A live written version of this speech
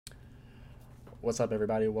What's up,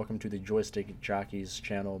 everybody? Welcome to the Joystick Jockeys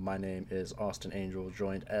channel. My name is Austin Angel,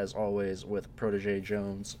 joined as always with Protege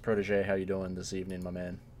Jones. Protege, how you doing this evening, my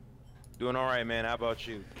man? Doing all right, man. How about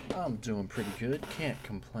you? I'm doing pretty good. Can't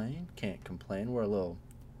complain. Can't complain. We're a little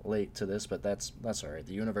late to this, but that's all right.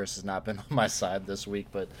 The universe has not been on my side this week,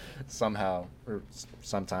 but somehow or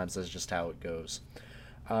sometimes that's just how it goes.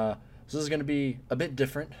 So this is going to be a bit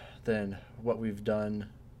different than what we've done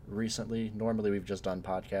recently. Normally we've just done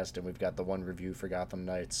podcast and we've got the one review for Gotham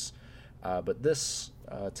Knights. But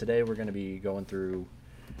today we're going to be going through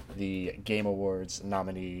the Game Awards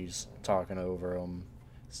nominees, talking over them,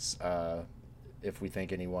 if we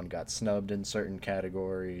think anyone got snubbed in certain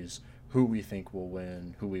categories, who we think will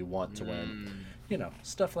win, who we want to win,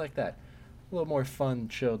 stuff like that. A little more fun,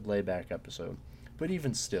 chilled, layback episode. But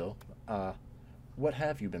even still, what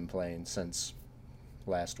have you been playing since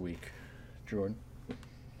last week, Jordan?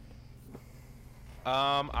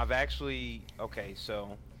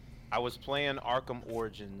 So I was playing Arkham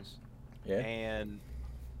Origins, Yeah. and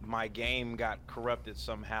my game got corrupted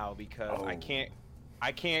somehow because Oh.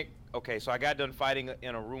 so I got done fighting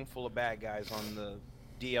in a room full of bad guys on the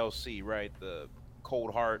DLC, right? The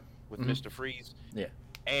Cold Heart with Mhm. Mr. Freeze. Yeah.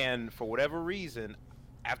 And for whatever reason,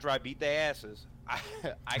 after I beat their asses,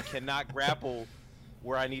 I cannot grapple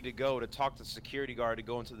where I need to go to talk to the security guard to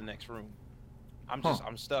go into the next room.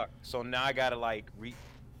 I'm stuck. So now I gotta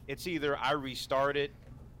it's either I restart it,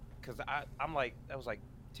 cause that was like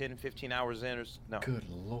 10, 15 hours in no. Good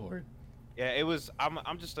Lord. Yeah, it was.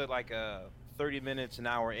 I'm just at like 30 minutes an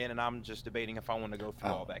hour in, and I'm just debating if I want to go through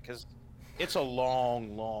all that, cause it's a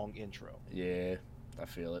long intro. Yeah, I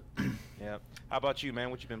feel it. Yeah. How about you, man?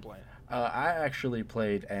 What you been playing? I actually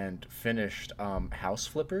played and finished House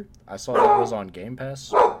Flipper. I saw that was on Game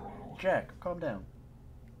Pass. Jack, calm down.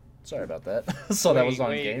 Sorry about that. That was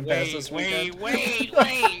on Game Pass this weekend. Wait.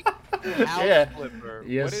 House Yeah. Flipper.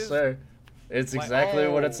 Yes, sir. It's exactly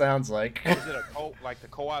what it sounds like. Is it like the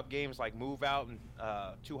co-op games like Move Out and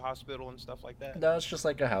Two Hospital and stuff like that? No, it's just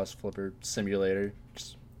like a house flipper simulator.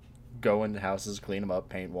 Just go into houses, clean them up,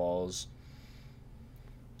 paint walls,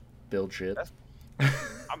 build shit.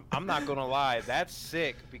 I'm not gonna lie, that's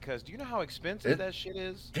sick, because do you know how expensive that shit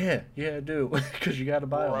is? Yeah, I do. Because you got to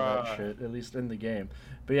buy all that shit, at least in the game.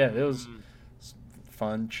 But yeah, it was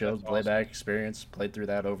fun, chilled, playback experience. Played through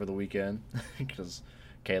that over the weekend because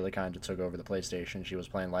Kayla kind of took over the PlayStation. She was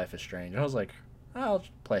playing Life is Strange. I was like, I'll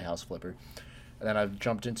play House Flipper. And then I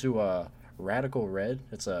jumped into Radical Red.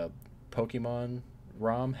 It's a Pokemon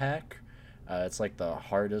ROM hack. It's like the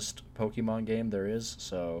hardest Pokemon game there is,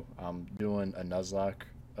 so I'm doing a Nuzlocke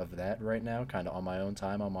of that right now, kind of on my own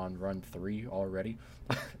time. I'm on run 3 already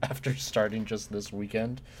after starting just this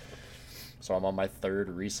weekend. So I'm on my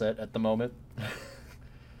 3rd reset at the moment.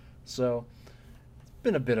 So it's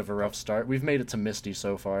been a bit of a rough start. We've made it to Misty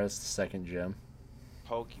so far. It's the 2nd gym.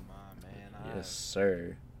 Pokemon, man. Yes,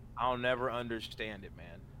 sir. I'll never understand it,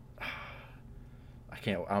 man.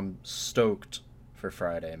 I'm stoked for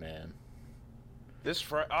Friday, man.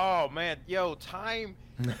 Oh man, yo, time.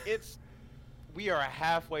 We are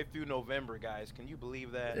halfway through November, guys. Can you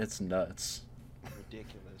believe that? It's nuts.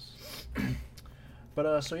 Ridiculous.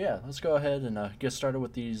 But so yeah, let's go ahead and get started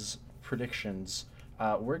with these predictions.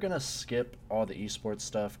 We're gonna skip all the esports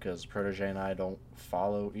stuff because Protege and I don't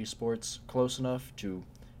follow esports close enough to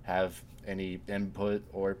have any input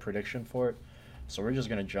or prediction for it. So we're just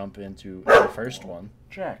gonna jump into the first one.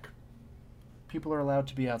 Jack, people are allowed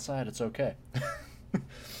to be outside. It's okay.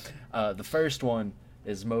 The first one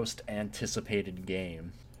is most anticipated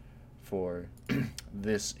game for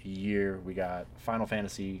this year. We got Final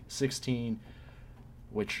Fantasy 16,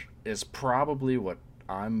 which is probably what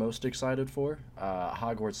I'm most excited for.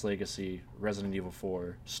 Hogwarts Legacy, Resident Evil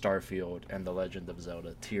 4, Starfield, and The Legend of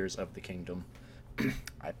Zelda: Tears of the Kingdom.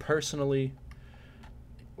 I personally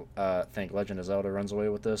think Legend of Zelda runs away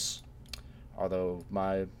with this, although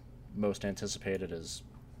my most anticipated is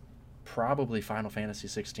probably Final Fantasy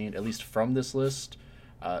 16, at least from this list.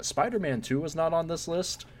 Spider-Man 2 is not on this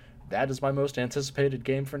list. That is my most anticipated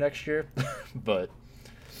game for next year. But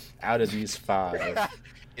out of these 5...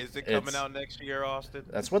 Is it coming out next year, Austin?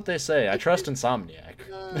 That's what they say. I trust Insomniac.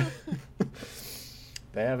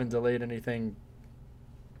 They haven't delayed anything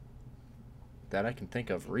that I can think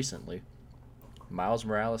of recently. Miles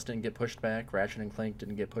Morales didn't get pushed back. Ratchet and Clank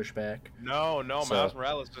didn't get pushed back. No, Miles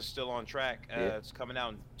Morales is still on track. Yeah. It's coming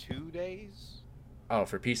out in 2 days. Oh,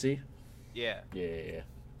 for PC? Yeah. Yeah.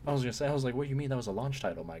 I was like, what do you mean that was a launch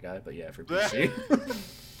title, my guy? But yeah, for PC.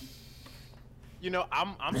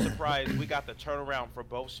 I'm surprised we got the turnaround for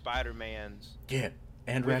both Spider-Mans. Yeah,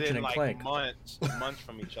 and within, Ratchet and Clank. months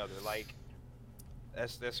from each other. Like,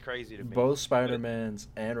 That's crazy to me. Both But Spider-Mans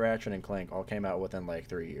and Ratchet and Clank all came out within like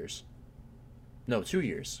 3 years. No, 2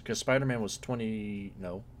 years, because Spider-Man was 20.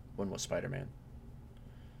 No, when was Spider-Man?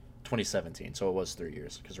 2017. So it was 3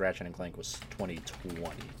 years, because Ratchet and Clank was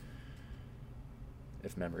 2020,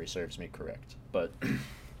 if memory serves me correct. But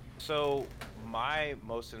so my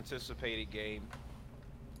most anticipated game,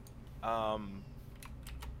 um,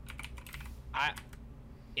 I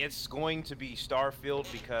it's going to be Starfield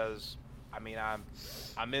because I mean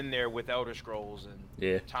I'm in there with Elder Scrolls and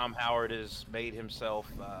yeah, Tom Howard has made himself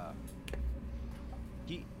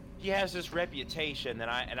he he has this reputation and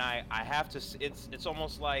I have to it's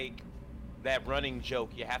almost like that running joke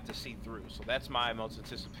you have to see through. So that's my most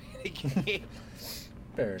anticipated game.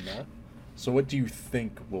 fair enough. So what do you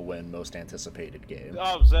think will win most anticipated game?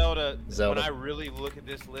 Oh, Zelda. Zelda. When I really look at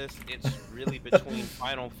this list, it's really between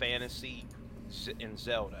Final Fantasy and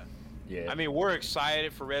Zelda. Yeah. I mean, we're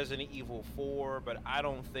excited for Resident Evil 4, but I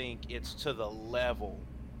don't think it's to the level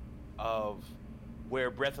of where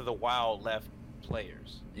Breath of the Wild left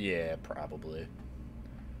players. Yeah, probably.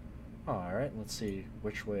 All right, let's see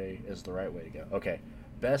which way is the right way to go. Okay,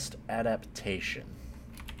 best adaptation.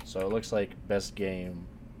 So it looks like best game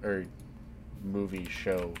or movie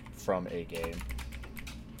show from a game.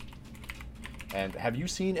 And have you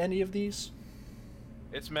seen any of these?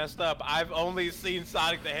 It's messed up. I've only seen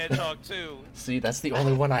Sonic the Hedgehog 2. See, that's the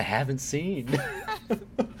only one I haven't seen.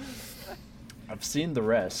 I've seen the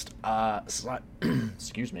rest.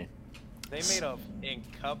 Excuse me. They made a in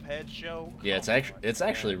Cuphead show. Yeah, Oh it's my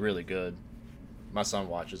actually God. really good. My son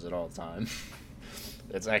watches it all the time.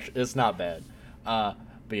 It's not bad.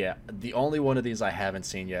 But yeah, the only one of these I haven't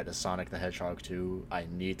seen yet is Sonic the Hedgehog 2. I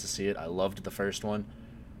need to see it. I loved the first one.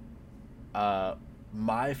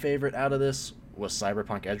 My favorite out of this was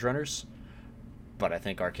Cyberpunk Edgerunners, but I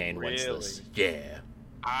think Arcane wins this. Yeah.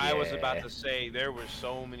 I was Yeah. about to say there were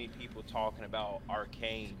so many people talking about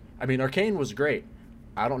Arcane. I mean, Arcane was great.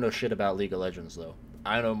 I don't know shit about League of Legends though.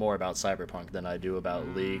 I know more about Cyberpunk than I do about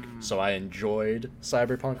League, so I enjoyed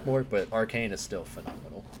Cyberpunk more, but Arcane is still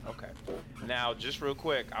phenomenal. Okay. Now, just real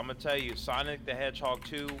quick, I'm gonna tell you, Sonic the Hedgehog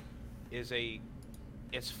 2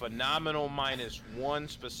 it's phenomenal minus one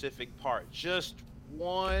specific part. Just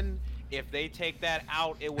one. If they take that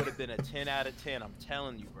out, it would have been a 10 out of 10. I'm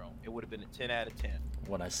telling you, bro. It would have been a 10 out of 10.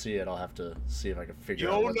 When I see it, I'll have to see if I can figure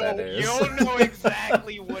out what that is. You'll know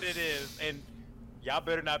exactly what it is. And y'all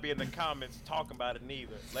better not be in the comments talking about it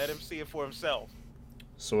neither. Let him see it for himself.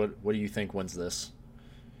 So what do you think wins this?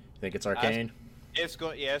 You think it's Arcane?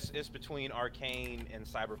 Yes, it's between Arcane and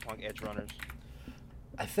Cyberpunk Edgerunners.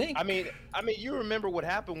 I think. I mean, you remember what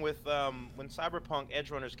happened with when Cyberpunk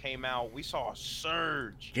Edgerunners came out? We saw a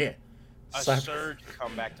surge. Yeah. Surge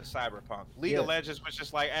come back to Cyberpunk. League of Legends was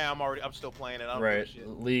just like, I'm still playing it. I don't give a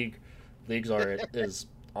shit. League's art is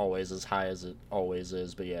always as high as it always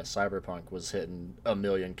is, but yeah, Cyberpunk was hitting 1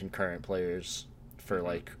 million concurrent players for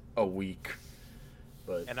like a week.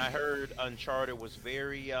 But And I heard Uncharted was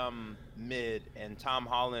very mid, and Tom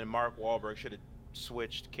Holland and Mark Wahlberg should have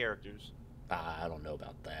switched characters. I don't know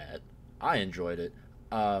about that. I enjoyed it,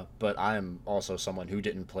 but I'm also someone who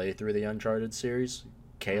didn't play through the Uncharted series.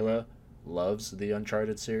 Kayla loves the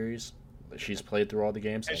Uncharted series. She's played through all the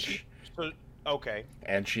games, Okay.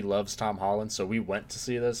 and she loves Tom Holland. So we went to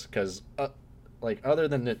see this because, other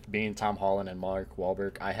than it being Tom Holland and Mark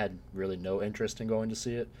Wahlberg, I had really no interest in going to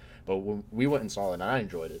see it. But when we went and saw it, and I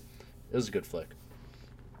enjoyed it. It was a good flick.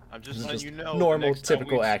 I'm just It's letting just you know. normal,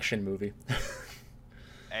 typical action movie.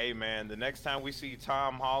 Hey man, the next time we see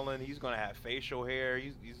Tom Holland, he's gonna have facial hair.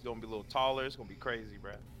 He's gonna be a little taller. It's gonna be crazy,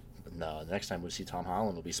 bro. No, the next time we see Tom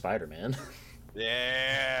Holland will be Spider-Man.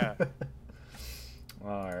 Yeah.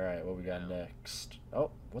 All right, what we got next? Oh,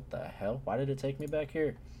 what the hell? Why did it take me back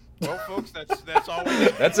here? Well, folks, that's all.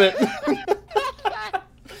 That's it.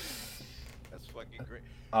 That's fucking great.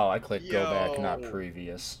 Oh, I clicked go back, Yo. not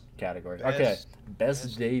previous category. Best- Okay, best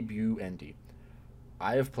best- debut indie.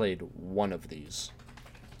 I have played one of these,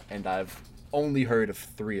 and I've only heard of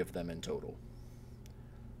 3 of them in total.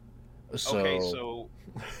 So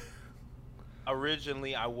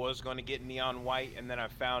originally I was going to get Neon White, and then I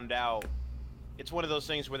found out it's one of those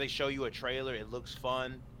things where they show you a trailer, it looks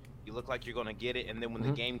fun, you look like you're going to get it, and then when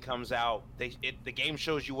the game comes out, the game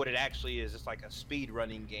shows you what it actually is. It's like a speed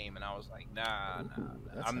running game, and I was like, nah,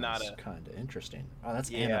 I'm not a. kind of interesting. Oh, that's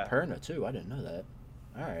Yeah. Annapurna too. I didn't know that.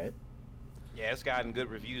 All right, Yeah, it's gotten good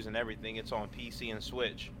reviews and everything. It's on PC and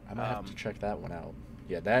Switch. I might have to check that one out.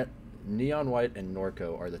 Yeah, that Neon White and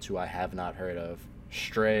Norco are the 2 I have not heard of.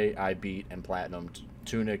 Stray I beat and platinumed.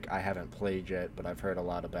 Tunic I haven't played yet, but I've heard a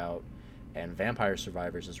lot about. And Vampire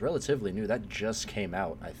Survivors is relatively new. That just came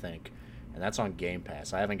out, I think. and that's on Game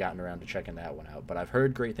Pass. I haven't gotten around to checking that one out, but I've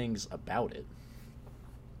heard great things about it.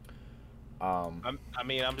 I'm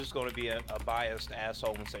just going to be a biased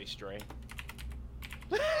asshole and say Stray.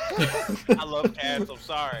 I love cats.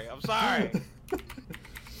 I'm sorry.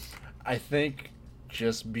 I think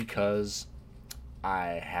just because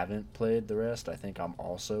I haven't played the rest, I think I'm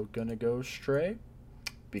also gonna go Stray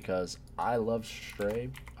because I love Stray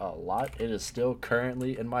a lot. It is still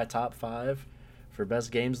currently in my top 5 for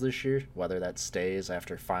best games this year. Whether that stays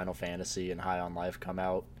after Final Fantasy and High on Life come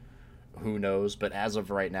out, who knows? But as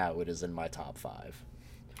of right now, it is in my top 5.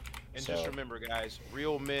 And just remember, guys,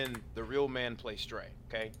 the real men play Stray,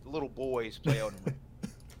 okay? The little boys play Elden Ring.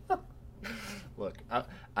 Look,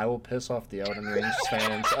 I will piss off the Elden Ring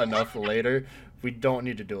fans enough later. We don't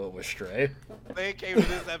need to do it with Stray. They came to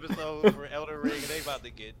this episode for Elden Ring, and they about to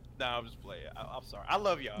get... Nah, I'm just playing. I'm sorry. I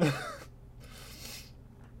love y'all.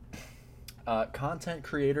 Content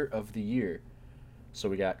Creator of the Year. So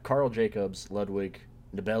we got Carl Jacobs, Ludwig,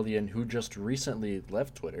 Nibelian, who just recently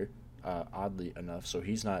left Twitter, oddly enough, so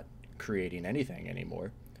he's not creating anything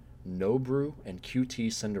anymore. Nobrew and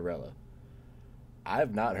QT Cinderella.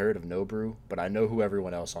 I've not heard of Nobrew, but I know who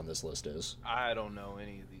everyone else on this list is. I don't know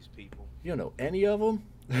any of these people. You don't know any of them?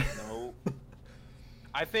 No.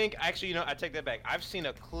 I think, actually, I take that back. I've seen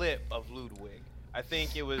a clip of Ludwig. I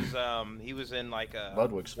think it was, he was in like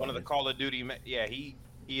Ludwig's one funny. of the Call of Duty. Yeah, he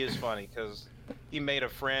is funny because he made a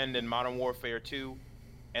friend in Modern Warfare 2,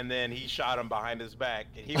 and then he shot him behind his back,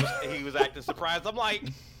 and he was acting surprised. I'm like,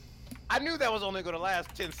 I knew that was only going to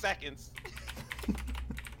last 10 seconds.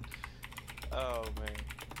 Oh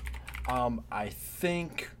man. I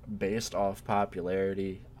think based off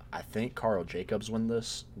popularity, I think Carl Jacobs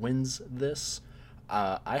wins this.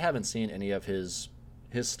 I haven't seen any of his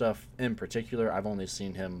stuff in particular. I've only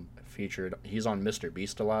seen him featured. He's on Mr.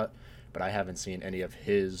 Beast a lot, but I haven't seen any of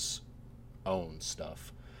his own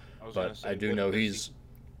stuff. But I do know he's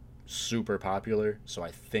super popular, so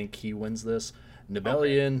I think he wins this.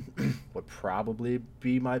 Nibelian would probably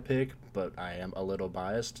be my pick, but I am a little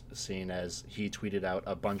biased, seeing as he tweeted out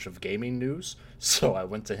a bunch of gaming news, so I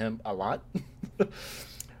went to him a lot.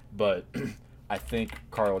 But I think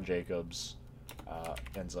Carl Jacobs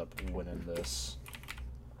ends up winning this.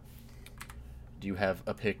 Do you have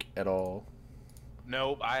a pick at all?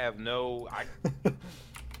 Nope, I have no.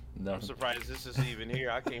 No. I'm surprised this is even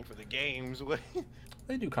here. I came for the games.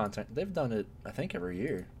 They do content. They've done it, I think, every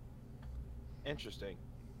year. Interesting.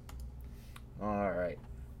 All right.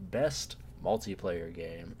 Best multiplayer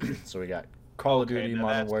game. So we got Call of Duty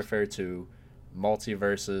Modern Warfare 2,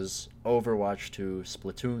 Multiverses, Overwatch 2,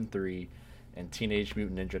 Splatoon 3, and Teenage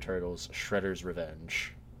Mutant Ninja Turtles Shredder's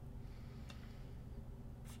Revenge.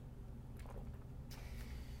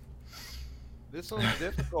 This one's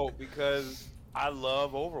difficult because I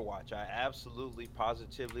love Overwatch. I absolutely,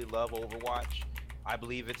 positively love Overwatch. I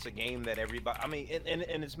believe it's a game that everybody... I mean,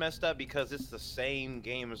 and it's messed up because it's the same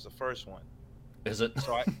game as the first one. Is it?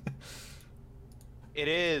 So it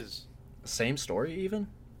is. Same story, even?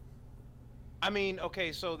 I mean,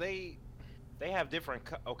 okay, so they have different...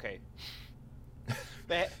 Okay.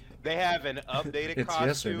 They have an updated it's costume.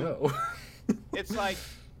 Yes or no. It's like...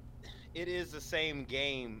 It is the same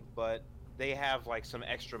game, but they have, like, some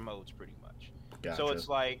extra modes, pretty much. Gotcha. So it's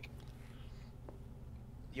like...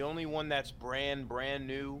 The only one that's brand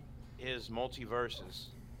new is Multiverses.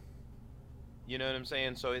 You know what I'm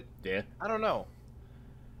saying? So yeah. I don't know.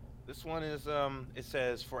 This one is it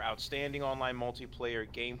says for outstanding online multiplayer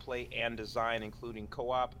gameplay and design, including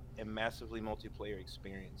co-op and massively multiplayer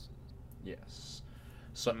experiences. Yes.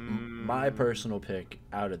 So my personal pick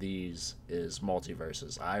out of these is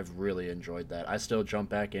Multiverses. I've really enjoyed that. I still jump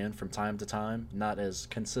back in from time to time, not as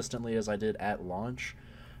consistently as I did at launch,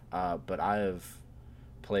 but I have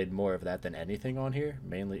played more of that than anything on here,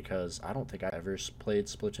 mainly because I don't think I ever played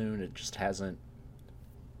Splatoon. It just hasn't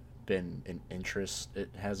been an interest. It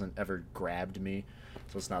hasn't ever grabbed me,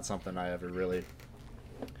 so it's not something I ever really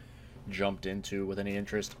jumped into with any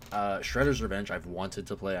interest. Shredder's Revenge I've wanted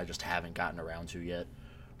to play, I just haven't gotten around to yet.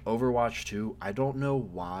 Overwatch 2, I don't know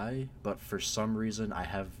why, but for some reason I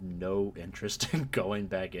have no interest in going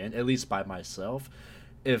back in, at least by myself.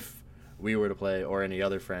 If we were to play, or any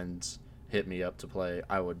other friends hit me up to play,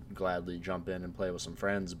 I would gladly jump in and play with some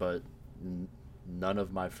friends, but none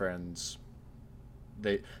of my friends,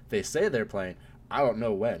 they say they're playing. I don't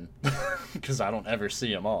know when, because I don't ever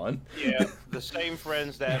see them on. Yeah, the same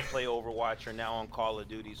friends that play Overwatch are now on Call of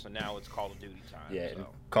Duty, so now it's Call of Duty time. Yeah, so.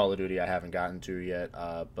 Call of Duty I haven't gotten to yet,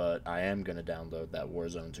 but I am going to download that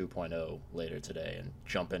Warzone 2.0 later today and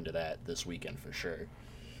jump into that this weekend for sure.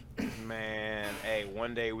 Man, hey,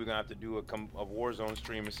 one day we're gonna have to do a Warzone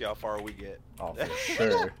stream and see how far we get. Oh, for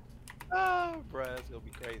sure. Oh, bruh, that's gonna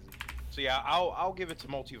be crazy. So yeah, I'll give it to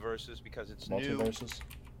Multiverses because it's new. Multiverses.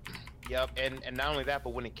 Yep, and not only that,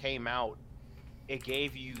 but when it came out, it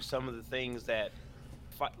gave you some of the things that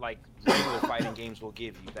like regular fighting games will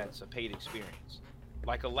give you. That's a paid experience,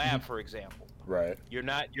 like a lab, for example. Right. You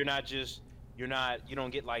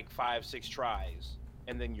don't get like 5, 6 tries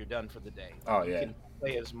and then you're done for the day. Oh, You yeah. can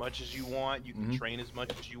play as much as you want. You can Mhm. train as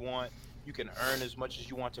much as you want. You can earn as much as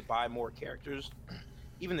you want to buy more characters.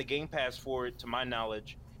 Even the Game Pass for it, to my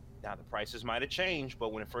knowledge, now the prices might have changed,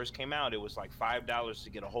 but when it first came out, it was like $5 to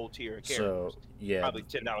get a whole tier of characters. So yeah, Probably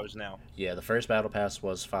 $10 now. yeah. The first battle pass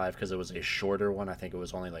was 5 because it was a shorter one. I think it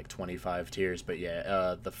was only like 25 tiers. But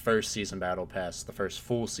yeah, the first season battle pass, the first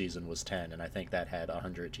full season was 10, and I think that had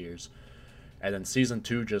 100 tiers. And then season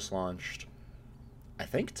 2 just launched. I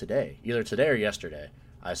think today, either today or yesterday.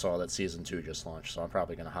 I saw that season 2 just launched, so I'm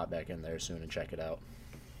probably gonna hop back in there soon and check it out.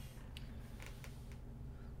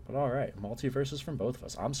 But all right, multiverses from both of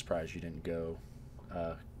us. I'm surprised you didn't go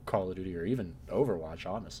Call of Duty or even Overwatch.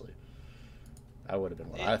 Honestly, that would have been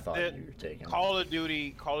what I thought you were taking. Call of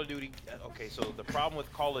Duty. Okay, so the problem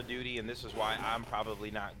with Call of Duty, and this is why I'm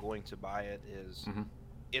probably not going to buy it, is Mhm.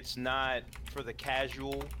 it's not for the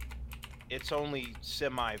casual. It's only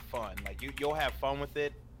semi-fun. Like you'll have fun with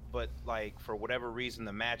it, but like for whatever reason,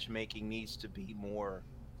 the matchmaking needs to be more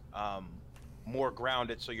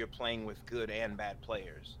grounded, so you're playing with good and bad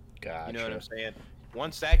players. Gotcha. You know what I'm saying?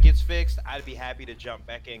 Once that gets fixed, I'd be happy to jump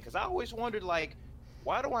back in because I always wondered like,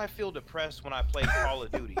 why do I feel depressed when I play Call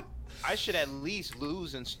of Duty? I should at least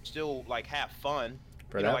lose and still like have fun.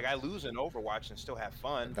 Bro, You know, like I lose in Overwatch and still have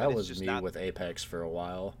fun. That but it's was just me not, with Apex for a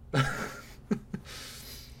while.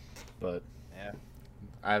 But yeah.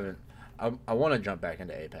 I haven't. I want to jump back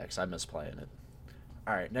into Apex. I miss playing it.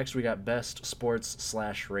 All right, next we got best sports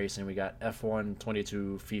 / racing. We got F1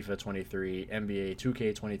 22, FIFA 23, NBA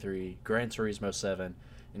 2K 23, Gran Turismo 7,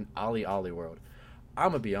 and Ali Ali World. I'm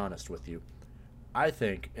gonna be honest with you. I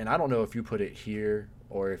think, and I don't know if you put it here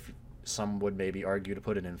or if some would maybe argue to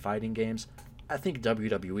put it in fighting games. I think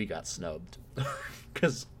WWE got snubbed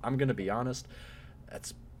because I'm gonna be honest.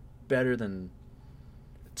 That's better than,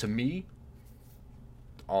 to me,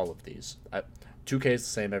 all of these. 2K is the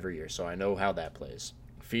same every year, so I know how that plays.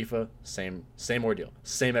 FIFA, same ordeal,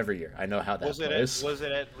 same every year. I know how that plays. Was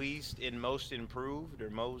it at least in most improved or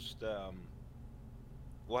most?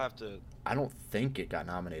 We'll have to. I don't think it got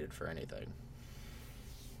nominated for anything,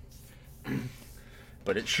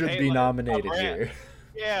 but it should Hey, be like, nominated here.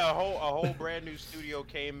 Yeah, a whole brand new studio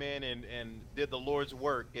came in and did the Lord's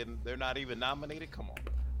work, and they're not even nominated. Come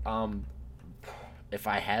on. If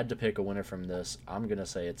I had to pick a winner from this, I'm gonna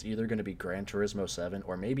say it's either gonna be Gran Turismo 7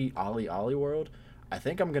 or maybe Ali Ali World. I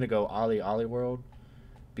think I'm gonna go Ali Ali World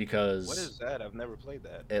because What is that? I've never played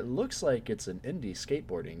that. it looks like it's an indie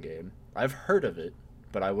skateboarding game. I've heard of it,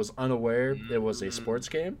 but I was unaware it was a sports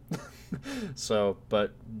game. So,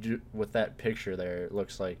 but with that picture there, it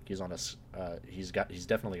looks like he's on he's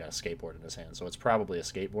definitely got a skateboard in his hand. So it's probably a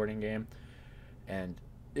skateboarding game. And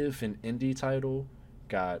if an indie title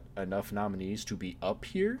got enough nominees to be up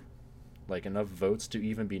here, like enough votes to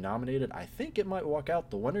even be nominated, I think it might walk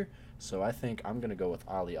out the winner. So I think I'm gonna go with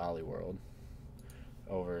Ali Ali World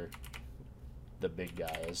over the big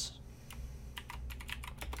guys.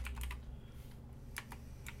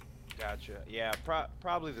 Gotcha. Yeah,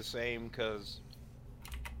 probably the same because,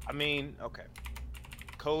 I mean, okay.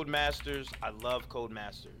 Codemasters, I love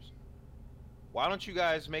Codemasters. Why don't you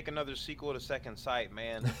guys make another sequel to Second Sight,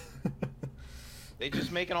 man? They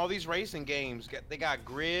just making all these racing games. They got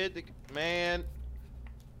Grid, man.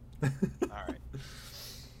 All right.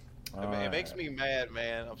 It makes me mad,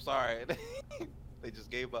 man. I'm sorry. They just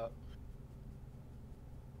gave up.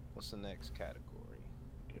 What's the next category?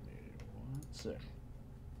 Give me 1 second.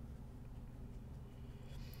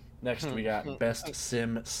 Next, we got best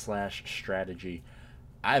sim / strategy.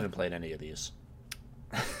 I haven't played any of these.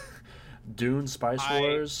 Dune Spice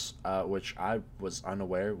Wars, which I was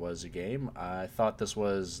unaware was a game. I thought this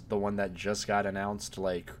was the one that just got announced,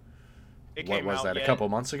 like, what was that, a couple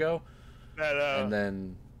months ago? And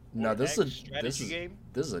then, no, this is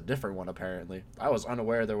a different one, apparently. I was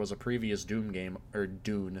unaware there was a previous Doom game, or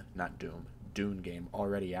Dune, not Doom, Dune game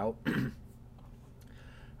already out.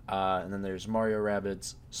 And then there's Mario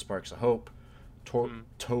Rabbids Sparks of Hope,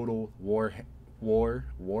 Total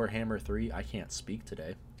Warhammer 3, I can't speak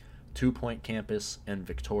today, 2 Point Campus, and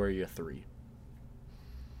Victoria 3.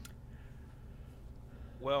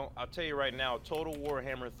 Well, I'll tell you right now, Total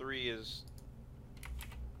Warhammer 3 is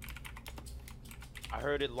I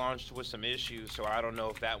heard it launched with some issues, so I don't know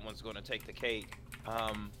if that one's going to take the cake.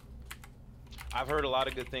 I've heard a lot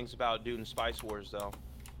of good things about Dune Spice Wars, though.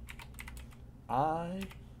 I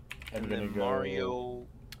am And gonna then go.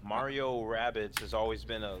 Mario Rabbids has always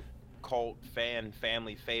been a cult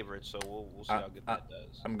family favorite, so we'll see how good that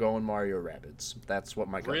does. I'm going Mario Rabbids. That's what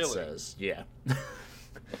my gut Really? says. Yeah.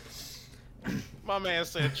 My man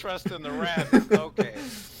said trust in the Rabbids. Okay.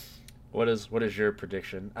 What is your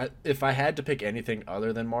prediction? If I had to pick anything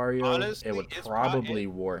other than Mario, Honestly, it would it's probably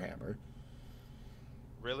Warhammer.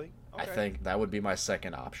 Really? I Okay. think that would be my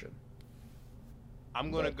second option. I'm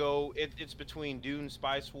gonna But go. It's between Dune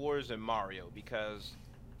Spice Wars and Mario because,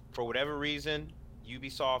 for whatever reason,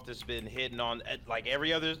 Ubisoft has been hitting on like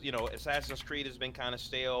every other. Assassin's Creed has been kind of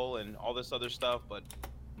stale and all this other stuff, but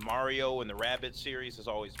Mario and the Rabbit series has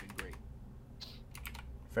always been great.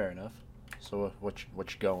 fair enough. So what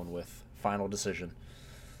you going with? Final decision.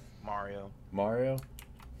 Mario, Mario?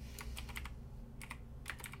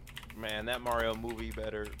 man, that Mario movie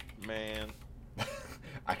better, man.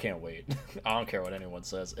 I can't wait. I don't care what anyone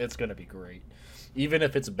says. It's gonna be great. Even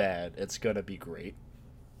if it's bad, it's gonna be great.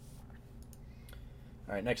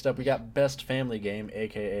 All right, next up we got Best Family Game,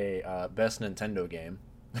 aka Best Nintendo Game.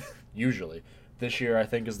 Usually, this year I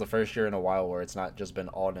think is the first year in a while where it's not just been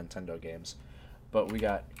all Nintendo games. But we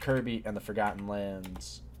got Kirby and the Forgotten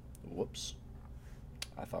Lands. Whoops.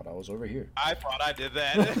 I thought I was over here. I thought I did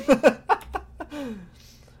that.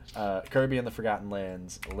 Kirby and the Forgotten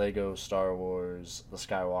Lands, Lego Star Wars, The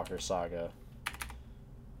Skywalker Saga,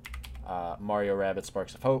 Mario Rabbids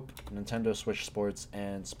Sparks of Hope, Nintendo Switch Sports,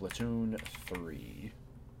 and Splatoon 3.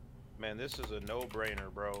 Man, this is a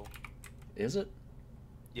no-brainer, bro. Is it?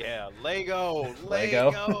 Yeah, Lego,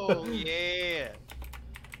 Lego? Yeah.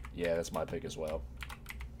 Yeah, that's my pick as well.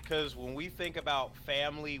 Because when we think about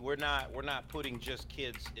family, we're not putting just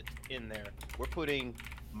kids in there. We're putting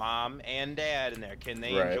mom and dad in there. Can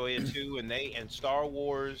they Right. enjoy it too? And Star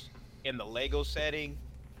Wars in the Lego setting,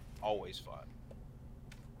 always fun.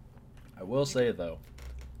 I will say, though,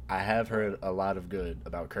 I have heard a lot of good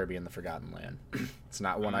about Kirby and the Forgotten Land. It's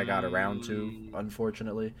not one I got around to,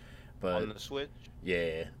 unfortunately, but On the Switch.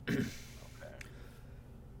 yeah.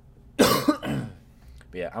 Okay.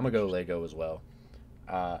 But yeah, I'm gonna go Lego as well.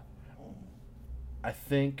 I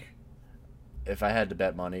think if I had to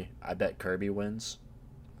bet money, I bet Kirby wins,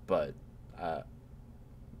 but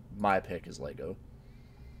my pick is Lego.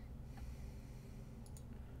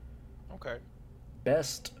 Okay.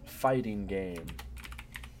 Best fighting game.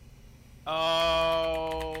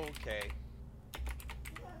 Okay.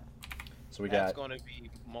 So we That's got going to be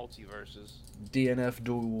Multiverses. DNF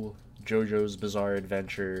Duel, JoJo's Bizarre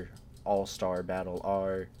Adventure, All-Star Battle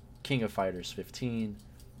R, King of Fighters 15,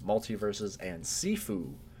 Multiverses, and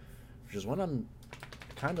Sifu, which is one I'm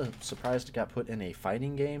kind of surprised it got put in a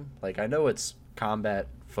fighting game. Like, I know it's combat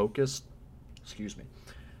focused,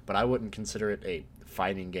 but I wouldn't consider it a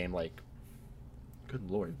fighting game like, good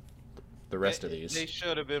lord, the rest of these. They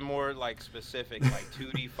should have been more like specific, like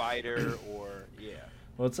 2D fighter or yeah.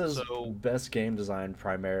 Well, it says So- best game design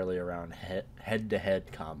primarily around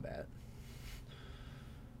head-to-head combat.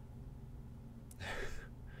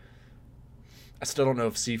 I still don't know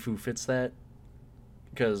if Sifu fits that,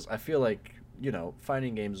 because I feel like,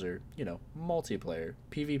 fighting games are, multiplayer,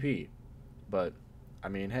 PvP. But, I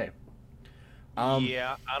mean, hey.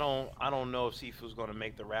 Yeah, I don't know if Sifu's going to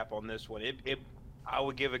make the wrap on this one. I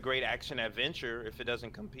would give a great action adventure if it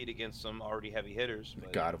doesn't compete against some already heavy hitters.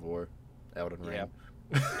 But God of War, Elden Ring.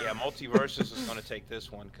 yeah, Multiverses is going to take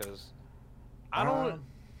this one because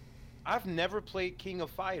I've never played King of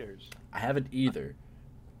Fighters. I haven't either.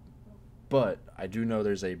 But I do know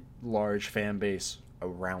there's a large fan base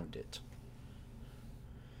around it.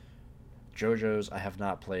 JoJo's I have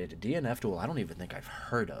not played. DNF Duel I don't even think I've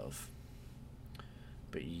heard of.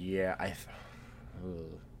 But yeah, I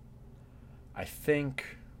think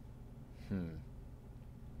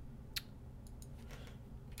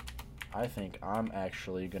I think I'm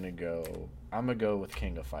actually gonna go with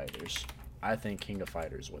King of Fighters. I think King of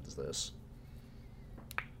Fighters wins this.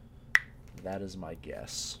 That is my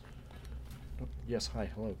guess. Yes, hi,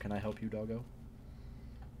 hello. Can I help you, doggo?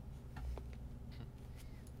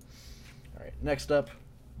 Alright, next up,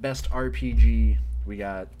 Best RPG. We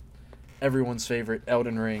got everyone's favorite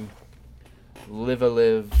Elden Ring, Live a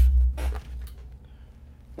Live,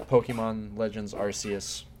 Pokemon Legends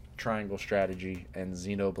Arceus, Triangle Strategy, and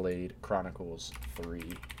Xenoblade Chronicles 3.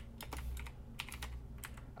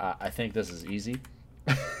 I think this is easy.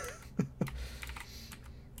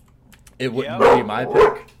 It wouldn't be my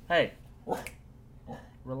pick. Hey.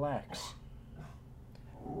 Relax.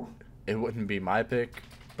 It wouldn't be my pick,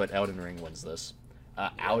 but Elden Ring wins this.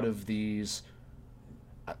 Out of these,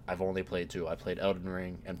 I've only played two. I played Elden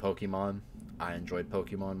Ring and Pokemon. I enjoyed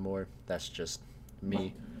Pokemon more. That's just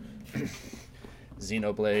me.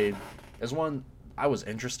 Xenoblade is one I was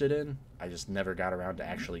interested in. I just never got around to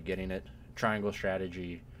actually getting it. Triangle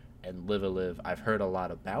Strategy and Live a Live, I've heard a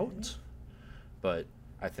lot about, but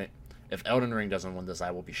I think if Elden Ring doesn't win this,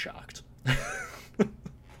 I will be shocked.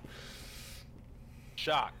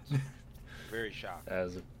 Shocked. Very shocked.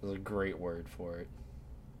 That's a great word for it.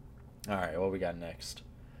 All right, what we got next?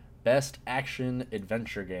 Best action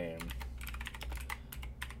adventure game.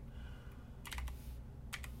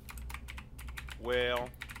 Well.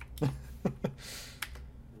 All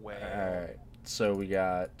right, so we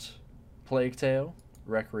got Plague Tale,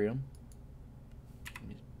 Requiem. Let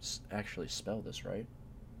me actually spell this right.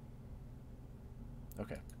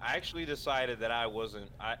 Okay. I actually decided that I wasn't.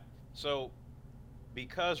 So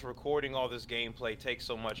because recording all this gameplay takes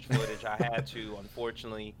so much footage, I had to.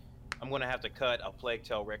 Unfortunately, I'm gonna have to cut a Plague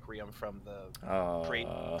Tale Requiem from the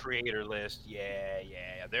creator list.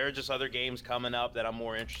 Yeah. There are just other games coming up that I'm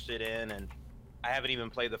more interested in, and I haven't even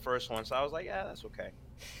played the first one, so I was like, yeah, that's okay.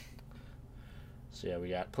 So yeah, we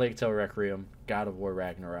got Plague Tale Requiem, God of War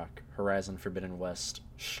Ragnarok, Horizon Forbidden West,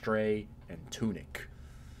 Stray, and Tunic.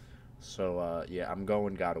 So yeah, I'm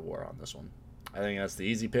going God of War on this one. I think that's the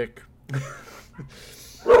easy pick.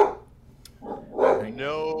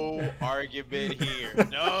 No argument here.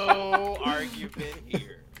 No argument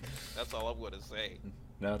here. That's all I'm gonna say.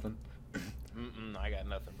 Nothing. I got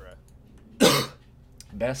nothing, bro.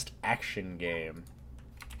 Best action game.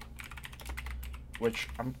 Which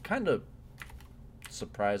I'm kind of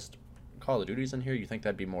surprised Call of Duty's in here. You think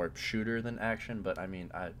that'd be more shooter than action, but I mean,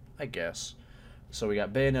 I guess. So we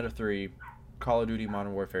got Bayonetta 3, Call of Duty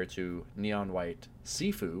Modern Warfare 2, Neon White,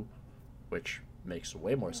 Sifu, which makes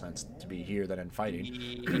way more sense to be here than in fighting.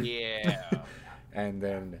 Yeah. And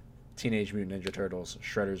then Teenage Mutant Ninja Turtles,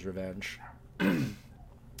 Shredder's Revenge.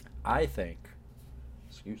 I think,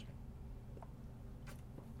 excuse me.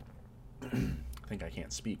 I think I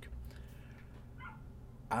can't speak.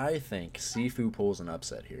 I think Sifu pulls an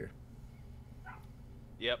upset here.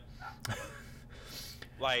 Yep.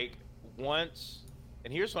 Like, once,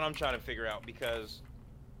 and here's what I'm trying to figure out, because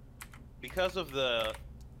of the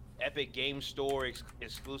Epic Game Store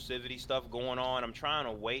exclusivity stuff going on, I'm trying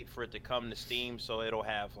to wait for it to come to Steam so it'll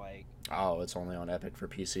have, like... Oh, it's only on Epic for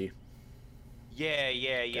PC? Yeah.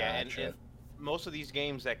 Gotcha. And most of these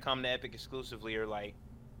games that come to Epic exclusively are, like,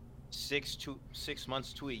 6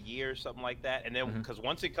 months to a year, something like that. And then, because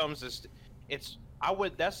once it comes to...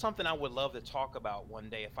 that's something I would love to talk about one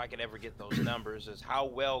day if I could ever get those numbers, is how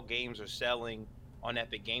well games are selling on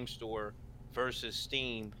Epic Game Store versus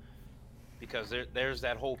Steam, because there's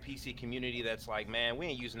that whole PC community that's like, man, we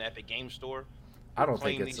ain't using Epic Game Store. I don't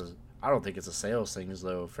think it's a sales thing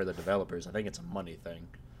though for the developers. I think it's a money thing.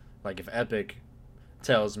 Like if Epic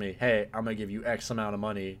tells me, hey, I'm gonna give you X amount of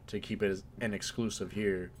money to keep it as an exclusive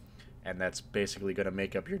here, and that's basically gonna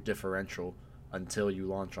make up your differential until you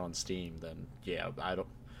launch on Steam, then yeah, I don't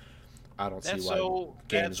see why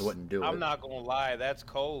games wouldn't do it. I'm not gonna lie, that's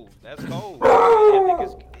cold. That's cold. Epic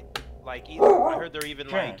is like, I heard they're even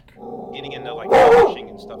like getting into like publishing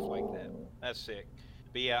and stuff like that. That's sick.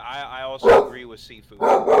 But yeah, I also agree with Sifu.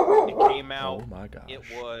 It came out. Oh my gosh.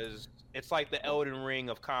 It's like the Elden Ring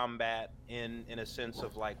of combat in a sense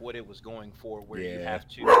of like what it was going for, where you have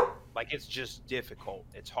to, like, it's just difficult.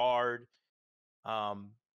 It's hard.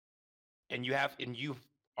 And you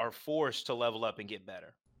are forced to level up and get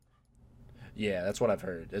better. Yeah, that's what I've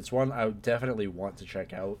heard. It's one I definitely want to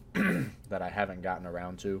check out that I haven't gotten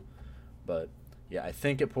around to. But yeah, I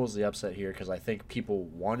think it pulls the upset here because I think people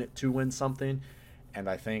want it to win something, and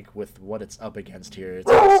I think with what it's up against here,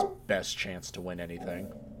 it's its best chance to win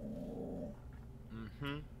anything.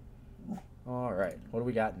 All right, what do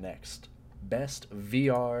we got next? Best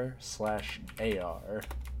VR/AR.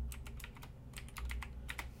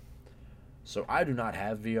 So I do not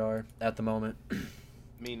have VR at the moment.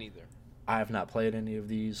 Me neither. I have not played any of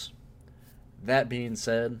these. That being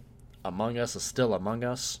said, Among Us is still Among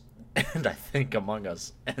Us, and I think Among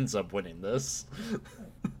Us ends up winning this.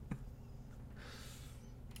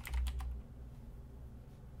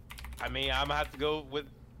 I mean, I'm gonna have to go with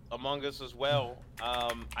Among Us as well.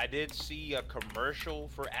 I did see a commercial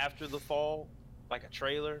for After the Fall, like a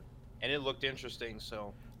trailer, and it looked interesting,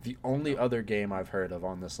 so... The only other game I've heard of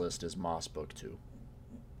on this list is Moss Book 2.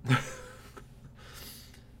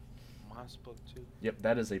 Moss Book 2? Yep,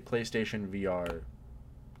 that is a PlayStation VR,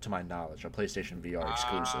 to my knowledge, a PlayStation VR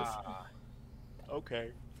exclusive.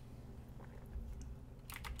 Okay.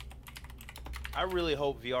 I really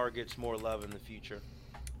hope VR gets more love in the future.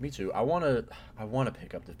 Me too. I wanna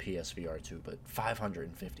pick up the PSVR too, but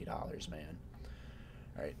 $550, man.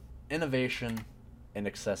 All right, innovation, in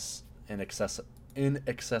access,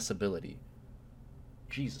 inaccessibility.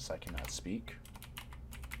 Jesus, I cannot speak.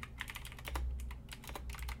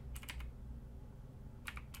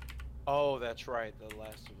 Oh, that's right. The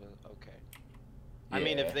Last of Us. Okay. I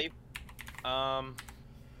mean, if Yeah. they, um,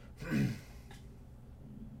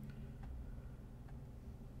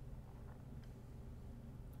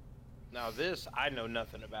 now this I know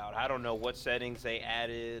nothing about. I don't know what settings they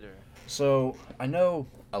added or. So I know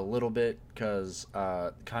a little bit because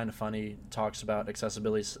kind of funny talks about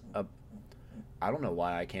accessibility. I don't know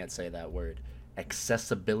why I can't say that word.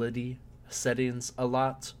 Accessibility settings a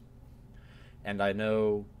lot, and I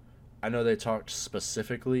know they talked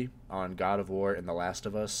specifically on God of War and The Last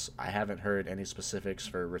of Us. I haven't heard any specifics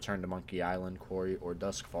for Return to Monkey Island, Quarry, or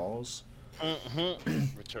Dusk Falls.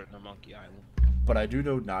 Return to Monkey Island. But I do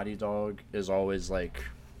know Naughty Dog is always like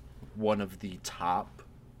one of the top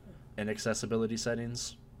in accessibility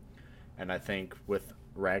settings. And I think with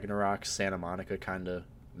Ragnarok, Santa Monica kind of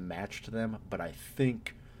matched them. But I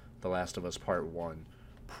think The Last of Us Part 1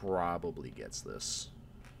 probably gets this,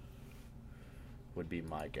 would be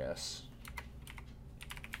my guess.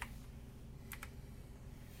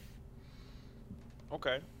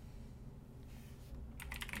 Okay.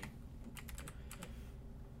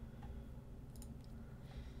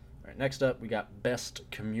 All right, next up, we got Best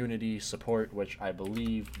Community Support, which I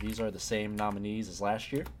believe these are the same nominees as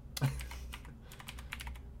last year,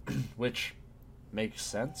 which makes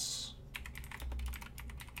sense.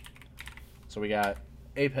 So we got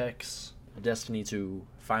Apex, Destiny 2,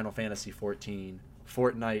 Final Fantasy 14,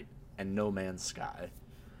 Fortnite, and No Man's Sky.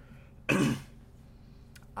 uh,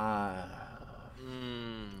 I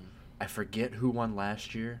forget who won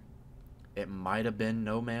last year. It might have been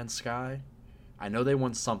No Man's Sky. I know they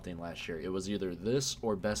won something last year. It was either this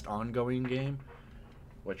or Best Ongoing Game,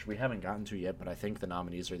 which we haven't gotten to yet, but I think the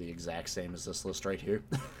nominees are the exact same as this list right here.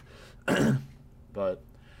 But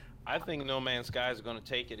I think No Man's Sky is going to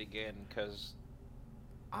take it again because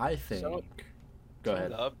I think... So- Go some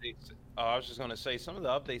ahead. of the updates. Oh, I was just going to say some of the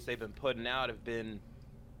updates they've been putting out have been.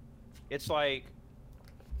 It's like,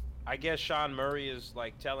 I guess Sean Murray is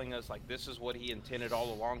like telling us like this is what he intended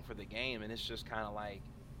all along for the game, and it's just kind of like,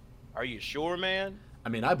 are you sure, man? I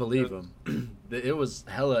mean, I believe him. It was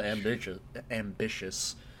hella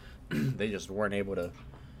ambitious. They just weren't able to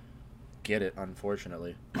get it,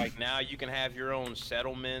 unfortunately. Like now you can have your own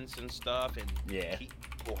settlements and stuff, and Yeah. keep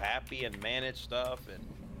people happy and manage stuff and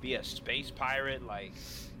be a space pirate. Like,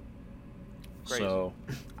 crazy. So,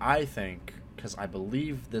 I think, because I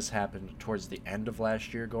believe this happened towards the end of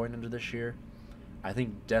last year going into this year, I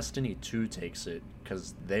think Destiny 2 takes it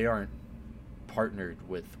because they aren't partnered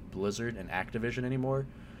with Blizzard and Activision anymore.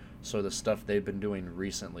 So the stuff they've been doing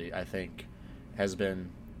recently, I think, has been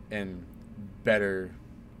in better...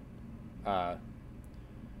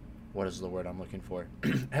 what is the word I'm looking for?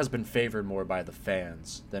 Has been favored more by the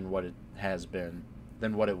fans than what it has been,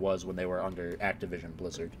 than what it was when they were under Activision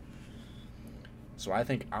Blizzard. So I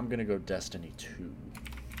think I'm going to go Destiny 2.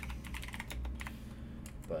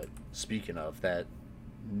 But speaking of that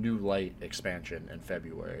New Light expansion in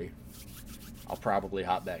February, I'll probably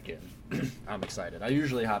hop back in. I'm excited. I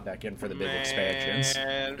usually hop back in for the big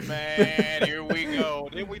expansions. Man, here we go.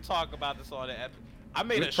 Didn't we talk about this on the episode? I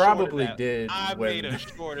made We a short of probably that. did I when- made a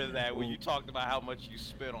short of that when you talked about how much you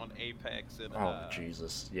spent on Apex and Oh,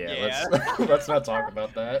 Jesus. Yeah, yeah. let's not talk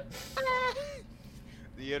about that.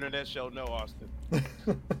 the internet shall know, Austin.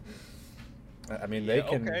 I mean, Yeah, they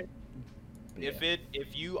can... okay. Yeah.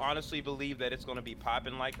 If you honestly believe that it's going to be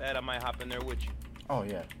popping like that, I might hop in there with you. Oh,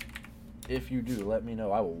 yeah. If you do, let me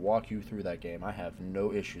know. I will walk you through that game. I have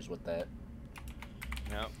no issues with that.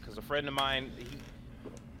 Yeah, because a friend of mine,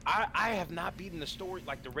 I have not beaten the story,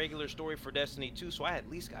 like the regular story for Destiny 2, so I at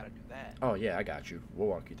least got to do that. Oh, yeah, I got you. We'll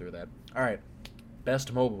walk you through that. All right.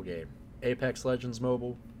 Best mobile game. Apex Legends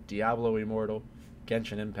Mobile, Diablo Immortal,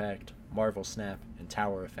 Genshin Impact, Marvel Snap, and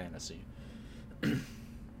Tower of Fantasy.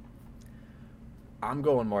 I'm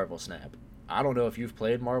going Marvel Snap. I don't know if you've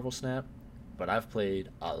played Marvel Snap, but I've played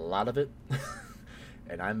a lot of it,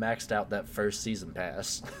 and I maxed out that first season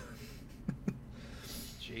pass.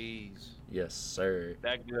 Jeez. Yes, sir.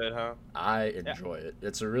 That good, huh? I enjoy it.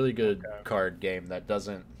 It's a really good Okay. card game that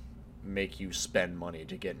doesn't make you spend money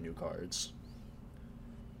to get new cards.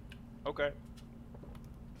 Okay.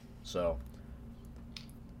 So,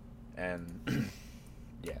 and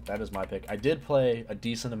yeah, that is my pick. I did play a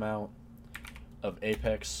decent amount of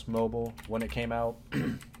Apex Mobile when it came out,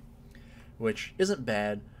 which isn't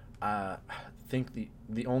bad. I think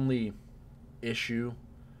the only issue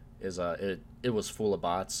is it was full of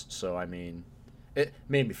bots, so I mean, it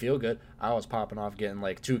made me feel good. I was popping off getting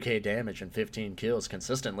like 2k damage and 15 kills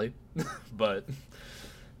consistently, but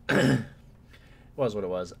was what it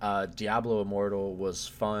was. Diablo Immortal was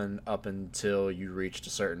fun up until you reached a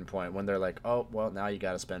certain point when they're like, oh, well, now you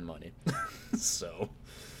got to spend money. So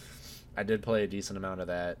I did play a decent amount of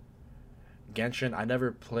that. Genshin, I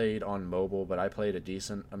never played on mobile, but I played a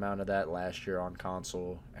decent amount of that last year on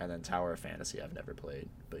console. And then Tower of Fantasy, I've never played.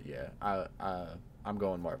 But yeah, I'm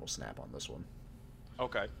going Marvel Snap on this one.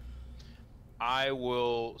 Okay. I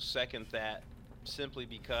will second that simply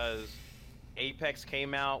because Apex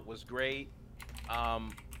came out, was great.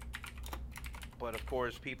 But of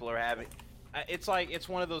course, people are having. It's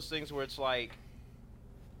one of those things where it's like,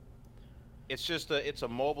 it's a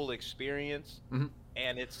mobile experience, Mm-hmm.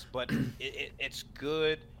 and it's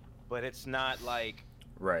good, but it's not like.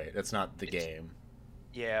 Right, it's not the game.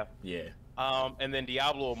 Yeah. Yeah. And then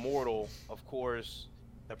Diablo Immortal, of course,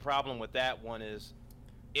 the problem with that one is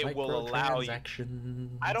it will allow you.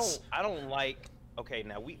 I don't like. Okay,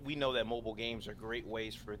 now we know that mobile games are great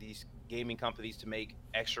ways for these gaming companies to make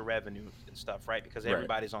extra revenue and stuff, right? Because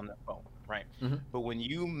everybody's on their phone, right? Mm-hmm. But when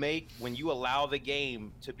you allow the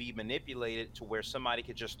game to be manipulated to where somebody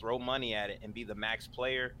could just throw money at it and be the max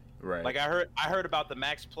player, Right. like I heard about the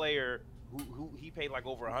max player who he paid like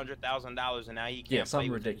over $100,000 and now he can't play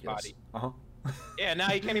with ridiculous. anybody. Yeah, now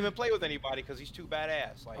he can't even play with anybody because he's too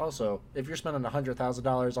badass. Like, also, if you're spending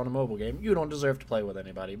 $100,000 on a mobile game, you don't deserve to play with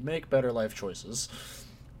anybody. Make better life choices.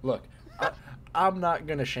 Look, I'm not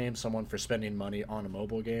gonna shame someone for spending money on a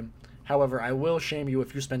mobile game. However, I will shame you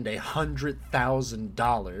if you spend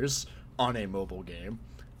 $100,000 on a mobile game.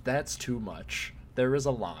 That's too much. There is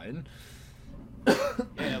a line.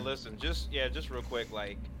 Yeah, listen, just real quick,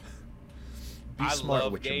 like. Be smart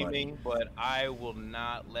love with your money. gaming, but I will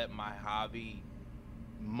not let my hobby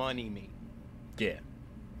money me. Yeah.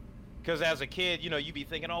 Because as a kid, you be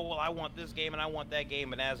thinking, oh, well, I want this game and I want that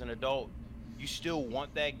game. And as an adult, you still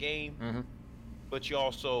want that game, Mm-hmm. but you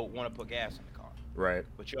also want to put gas in the car. Right.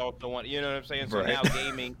 But you also want, you know what I'm saying? So Right. now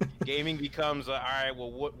gaming becomes, all right, well,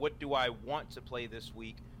 what do I want to play this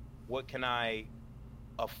week? What can I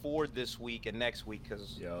afford this week and next week?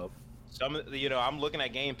 Because I'm looking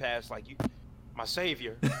at Game Pass like my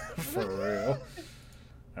savior. For real.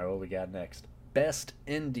 All right, what we got next? Best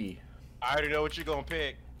indie. I already know what you're gonna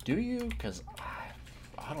pick. Do you? Because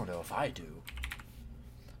I don't know if I do.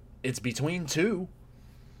 It's between two.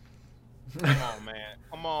 Come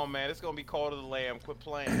on, man. It's gonna be Call to the Lamb. Quit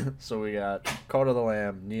playing. So we got Call to the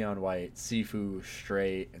Lamb, Neon White, Sifu,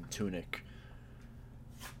 Stray, and Tunic.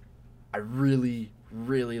 I really,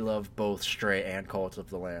 really love both Stray and Call to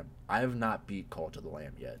the Lamb. I have not beat Call to the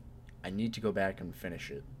Lamb yet. I need to go back and finish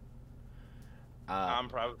it. I'm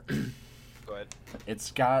probably. Go ahead.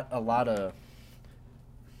 It's got a lot of,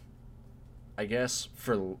 I guess,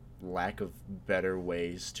 for lack of better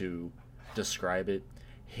ways to describe it,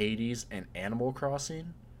 Hades and Animal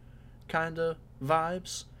Crossing kind of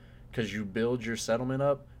vibes. Because you build your settlement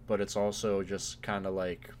up, but it's also just kind of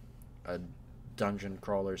like a dungeon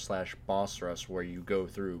crawler / boss rush where you go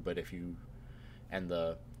through, but and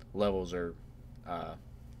the levels are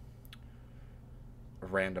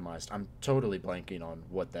randomized. I'm totally blanking on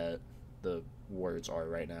what the words are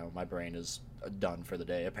right now. My brain is done for the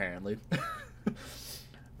day, apparently.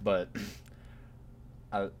 But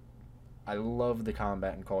I love the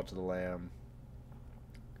combat in Call to the Lamb.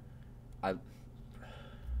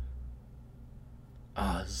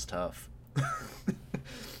 This is tough.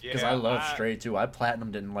 Because I love Stray too. I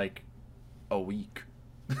platinumed in like a week,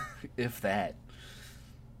 if that.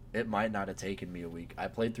 It might not have taken me a week. I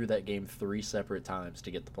played through that game 3 separate times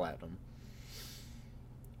to get the platinum.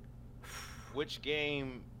 Which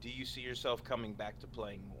game do you see yourself coming back to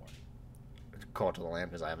playing more? Call to the Lamb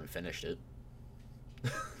because I haven't finished it.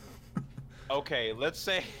 Okay, let's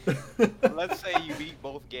say you beat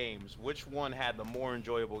both games. Which one had the more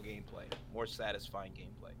enjoyable gameplay, more satisfying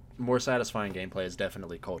gameplay? More satisfying gameplay is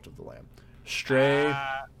definitely Cult of the Lamb. Stray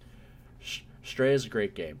is a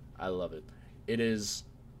great game. I love it. It is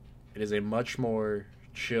a much more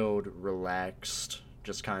chilled, relaxed,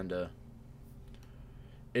 just kind of.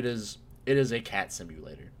 It is a cat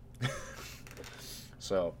simulator.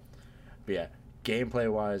 So, but yeah,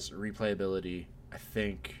 gameplay wise, replayability, I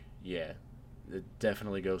think, yeah, it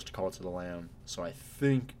definitely goes to Call to the Lamb. So I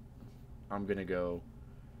think I'm gonna go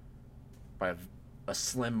by a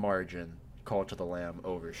slim margin, Call to the Lamb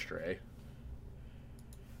over Stray.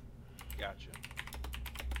 Gotcha.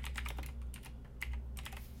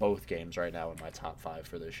 Both games right now in my top 5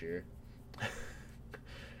 for this year.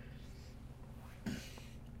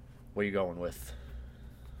 What are you going with?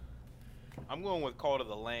 I'm going with Call to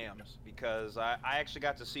the Lambs because I actually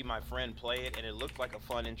got to see my friend play it, and it looked like a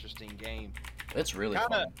fun, interesting game. It's really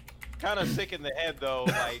Kind of fun. kind of sick in the head though,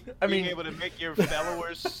 like I being mean, able to make your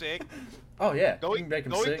followers sick. oh yeah, Go you eat, can make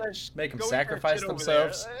them go eat sick, that, make them go eat that sacrifice shit over there.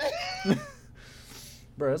 themselves.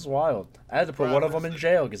 Bro, it's wild. I had to put Bro, one of them in listen.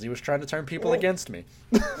 jail because he was trying to turn people against me.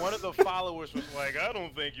 One of the followers was like, "I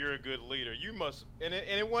don't think you're a good leader. You must." And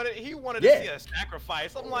he wanted Yeah. to see a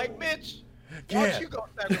sacrifice. I'm like, "Bitch, why Yeah. don't you go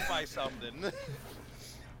sacrifice something?"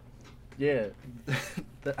 Yeah,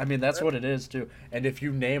 I mean that's what it is too. And if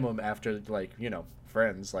you name them after like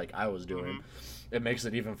friends, like I was doing, it makes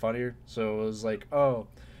it even funnier. So it was like, oh,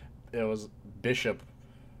 it was Bishop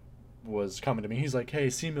was coming to me. He's like, hey,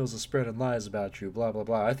 C-Mills is spreading lies about you, blah blah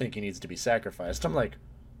blah. I think he needs to be sacrificed. I'm like,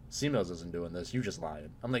 C-Mills isn't doing this. You just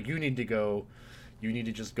lying. I'm like, you need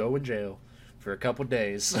to just go in jail for a couple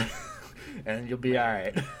days, and you'll be all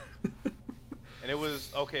right. And it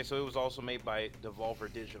was okay. So it was also made by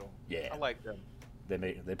Devolver Digital. Yeah. I like them.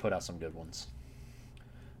 They put out some good ones.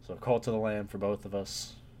 So Cult to the Lamb for both of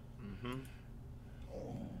us.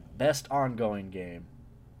 Best ongoing game.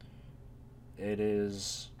 It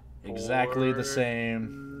is exactly the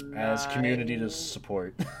same as Community to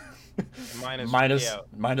support.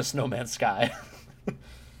 Minus No Man's Sky.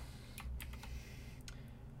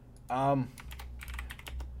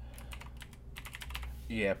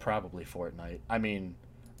 Yeah, probably Fortnite. I mean,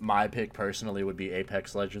 my pick personally would be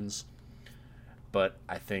Apex Legends, but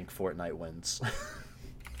I think Fortnite wins.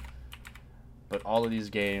 But all of these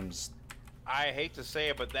games, I hate to say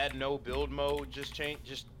it, but that no build mode just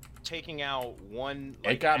taking out one.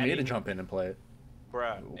 it got me to jump in and play it.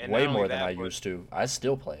 Bruh, and Way not only more than that, I but- used to. I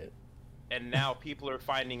still play it. And now people are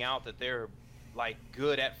finding out that they're like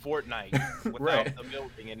good at Fortnite without Right. the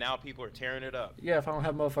building, and now people are tearing it up. Yeah, if I don't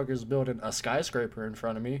have motherfuckers building a skyscraper in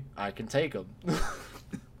front of me, I can take them.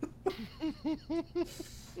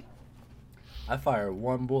 I fire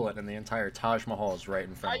one bullet and the entire Taj Mahal is right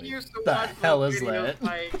in front I of me. used to The watch hell those is videos that?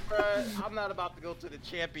 like, bruh, I'm not about to go to the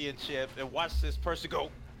championship and watch this person go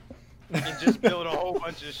and just build a whole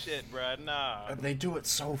bunch of shit, bruh. Nah. And they do it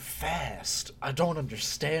so fast. I don't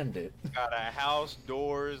understand it. Got a house,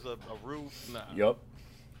 doors, a roof. Nah. Yup.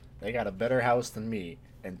 They got a better house than me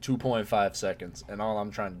in 2.5 seconds, and all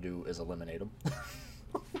I'm trying to do is eliminate them.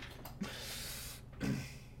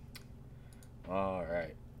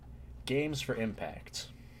 Alright. Games for Impact.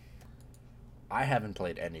 I haven't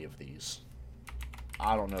played any of these.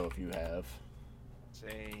 I don't know if you have.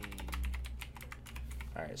 Same.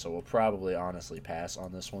 Alright, so we'll probably honestly pass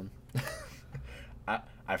on this one.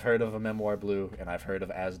 I've heard of A Memoir Blue, and I've heard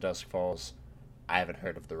of As Dusk Falls. I haven't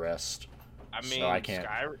heard of the rest. I mean, So I can't.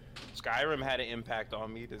 Skyrim had an impact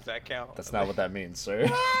on me. Does that count? That's not what that means, sir.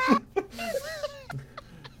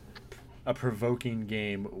 A provoking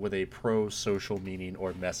game with a pro-social meaning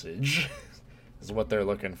or message is what they're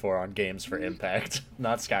looking for on Games for Impact,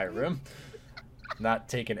 not Skyrim. Not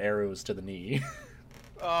taking arrows to the knee.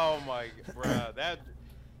 Oh my, bruh, that.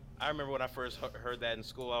 I remember when I first heard that in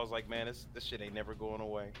school. I was like, man, this shit ain't never going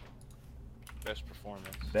away. Best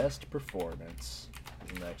performance. Best performance.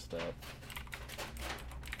 Next up.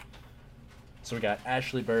 So we got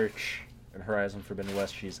Ashley Birch in Horizon Forbidden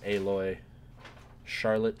West. She's Aloy.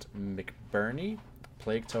 Charlotte McBurney,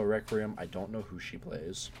 Plague Tale Requiem. I don't know who she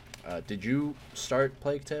plays. Did you start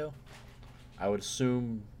Plague Tale? I would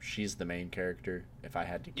assume she's the main character, if I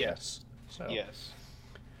had to guess. So, Yes.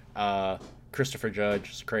 Christopher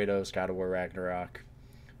Judge, Kratos, God of War Ragnarok.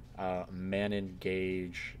 Manon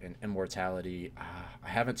Gage and Immortality. I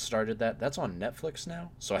haven't started that. That's on Netflix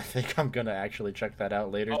now, so I think I'm gonna actually check that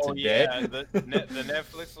out later Oh today. yeah, the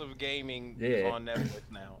Netflix of gaming is Yeah. on Netflix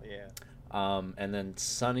now. Yeah. And then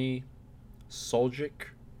Sunny Soljic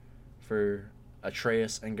for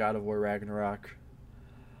Atreus and God of War Ragnarok.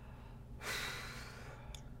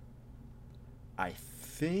 I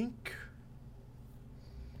think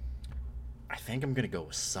I'm gonna go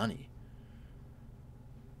with Sunny.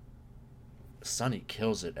 Sunny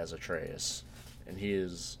kills it as Atreus, and he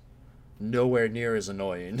is nowhere near as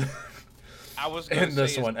annoying I was gonna in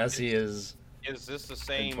this say, one as he is Is this the in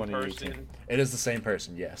same 2018. person? It is the same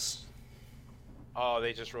person, yes. Oh,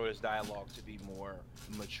 they just wrote his dialogue to be more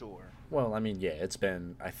mature. Well, I mean, yeah, it's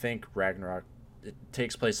been. I think Ragnarok. It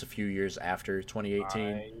takes place a few years after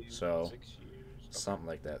 2018, so 6 years. something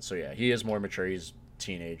like that. So yeah, he is more mature. He's a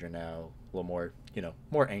teenager now, a little more,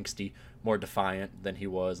 more angsty, more defiant than he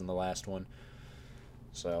was in the last one.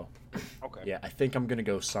 So, Okay. yeah, I think I'm gonna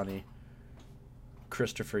go Sunny.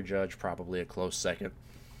 Christopher Judge probably a close second.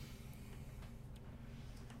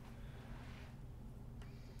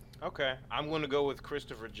 Okay, I'm gonna go with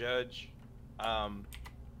Christopher Judge.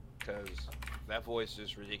 because that voice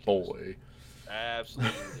is ridiculous. Boy.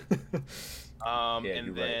 Absolutely ridiculous. Yeah, And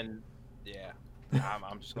you're then, yeah,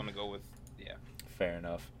 I'm just gonna go with yeah. Fair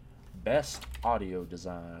enough. Best audio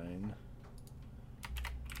design.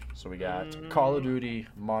 So we got Call of Duty,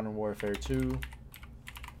 Modern Warfare 2,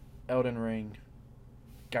 Elden Ring,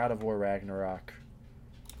 God of War Ragnarok,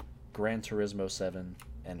 Gran Turismo 7,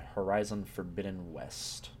 and Horizon Forbidden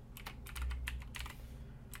West.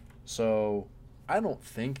 So, I don't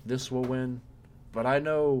think this will win, but I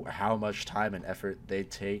know how much time and effort they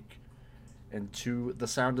take into the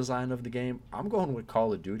sound design of the game. I'm going with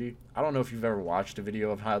Call of Duty. I don't know if you've ever watched a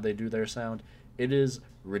video of how they do their sound. It is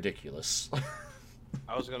ridiculous.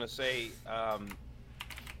 I was gonna say, I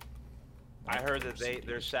heard that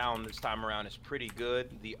their sound this time around is pretty good.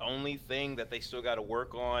 The only thing that they still got to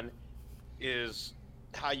work on is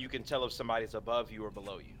how you can tell if somebody's above you or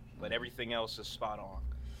below you. But everything else is spot on.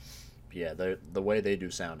 Yeah, the way they do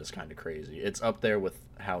sound is kind of crazy. It's up there with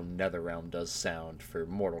how NetherRealm does sound for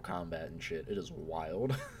Mortal Kombat and shit. It is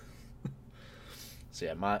wild. So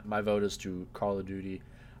yeah, my vote is to Call of Duty.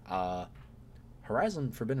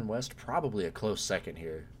 Horizon Forbidden West, probably a close second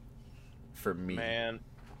here for me. Man,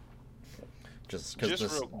 Just because the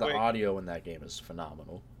quick, audio in that game is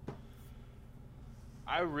phenomenal.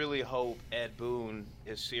 I really hope Ed Boon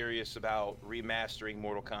is serious about remastering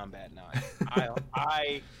Mortal Kombat 9.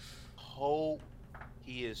 I hope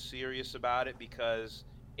he is serious about it, because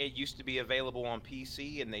it used to be available on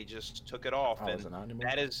PC and they just took it off. Is it not anymore?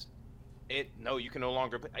 That is it. No, you can no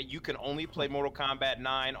longer. You can only play Mortal Kombat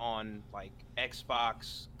 9 on like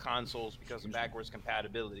Xbox consoles because of backwards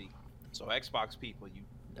compatibility. So Xbox people, you're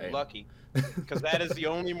lucky, because that is the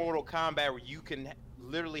only Mortal Kombat where you can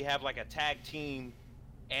literally have like a tag team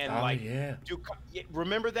and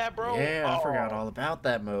remember that, bro? Yeah, I forgot all about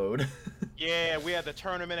that mode. Yeah, we had the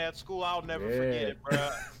tournament at school. I'll never forget it, bro.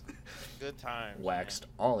 Good times. Waxed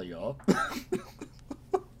all of y'all.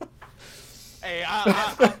 Hey,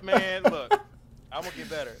 man, look, I'm gonna get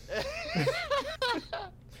better.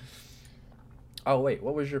 Oh wait,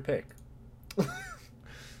 what was your pick?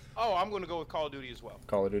 Oh, I'm gonna go with Call of Duty as well.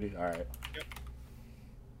 Call of Duty. All right. Yep.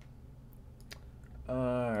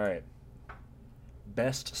 All right.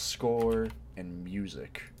 Best score and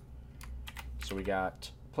music. So we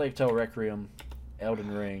got Plague Tale Requiem,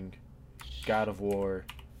 Elden Ring, God of War,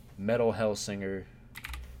 Metal Hellsinger,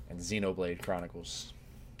 and Xenoblade Chronicles.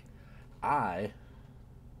 I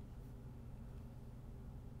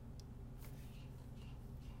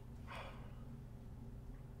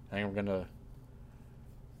think I'm gonna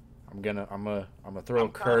throw a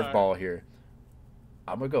curveball here.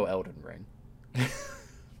 I'm gonna go Elden Ring.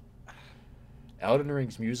 Elden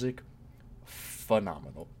Ring's music,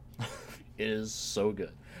 phenomenal. It is so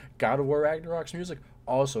good. God of War Ragnarok's music,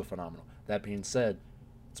 also phenomenal. That being said,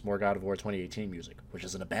 it's more God of War 2018 music, which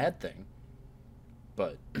isn't a bad thing,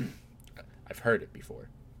 but I've heard it before.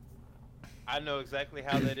 I know exactly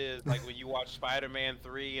how that is. Like when you watch Spider-Man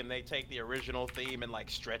 3 and they take the original theme and like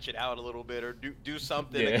stretch it out a little bit, or do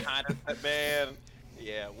something that kind of, man.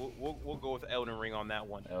 Yeah, we'll go with Elden Ring on that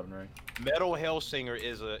one. Elden Ring. Metal Hellsinger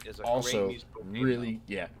is a also great musical really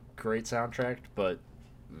great soundtrack, but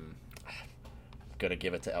I'm gonna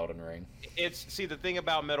give it to Elden Ring. See, the thing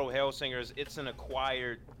about Metal Hellsinger is it's an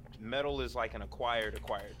acquired. Metal is like an acquired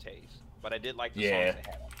taste, but I did like the songs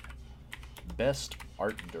they had. Best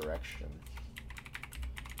art direction.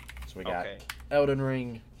 So we got Elden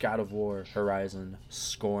Ring, God of War, Horizon,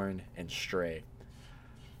 Scorn, and Stray.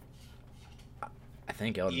 I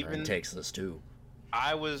think Elden Ring takes this too.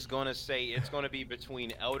 I was gonna say it's gonna be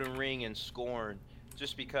between Elden Ring and Scorn,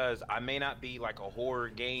 just because I may not be like a horror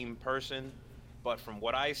game person, but from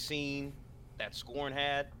what I seen that Scorn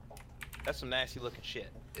had, that's some nasty looking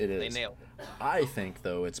shit. It is. They nailed it. I think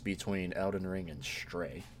though it's between Elden Ring and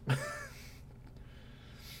Stray.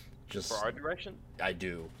 Just for art direction? I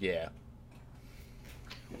do, yeah.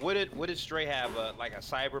 What did Stray have? Like a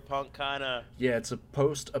cyberpunk kind of? Yeah, it's a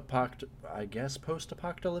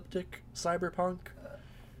post-apocalyptic cyberpunk.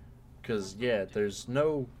 Because there's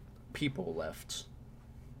no people left.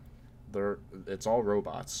 It's all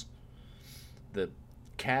robots. The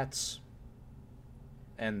cats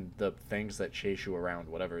and the things that chase you around,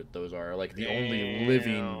 whatever those are like the only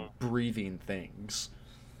living, breathing things.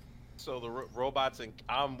 So the robots and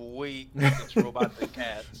I'm weak. It's robots and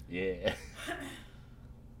cats. Yeah.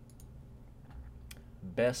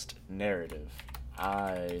 Best narrative.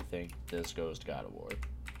 I think this goes to God of War.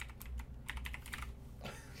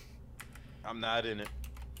 I'm not in it.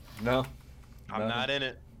 No. I'm not in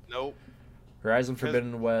it. Nope. Horizon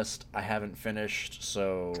Forbidden West, I haven't finished,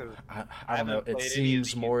 so I don't know. It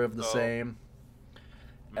seems more of the same.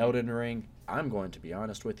 Elden Ring, I'm going to be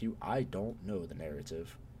honest with you, I don't know the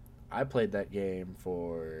narrative. I played that game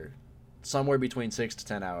for somewhere between 6 to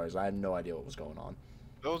 10 hours. I had no idea what was going on.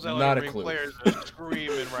 Those Not Elden a Ring clue. players are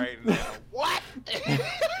screaming right now. What?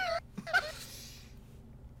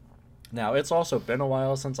 Now, it's also been a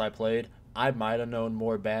while since I played. I might have known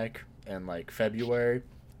more back in like February,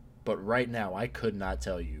 but right now I could not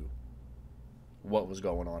tell you what was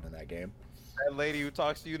going on in that game. That lady who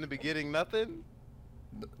talks to you in the beginning, nothing?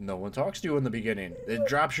 No one talks to you in the beginning. It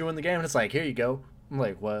drops you in the game and it's like, here you go. I'm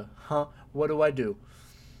like, what? Huh? What do I do?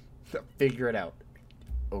 Figure it out.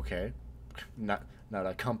 Okay. Not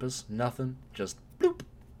a compass, nothing. Just bloop.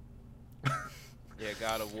 Yeah,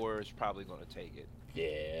 God of War is probably going to take it.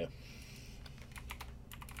 Yeah.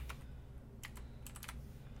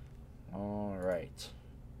 All right.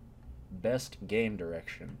 Best game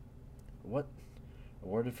direction. What?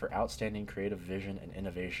 Awarded for outstanding creative vision and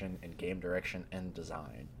innovation in game direction and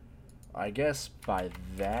design. I guess by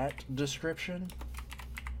that description,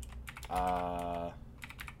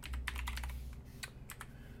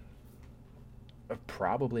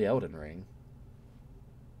 probably Elden Ring.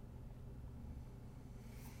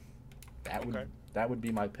 Okay. That would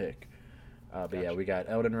be my pick. But yeah, Gotcha. we got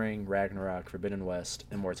Elden Ring, Ragnarok, Forbidden West,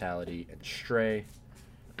 Immortality, and Stray.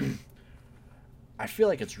 I feel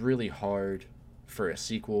like it's really hard for a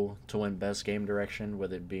sequel to win Best Game Direction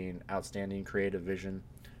with it being outstanding creative vision.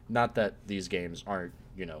 Not that these games aren't,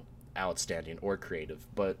 outstanding or creative,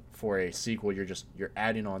 but for a sequel, you're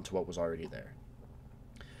adding on to what was already there.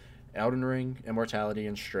 Elden Ring, Immortality,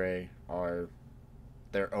 and Stray are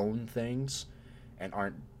their own things and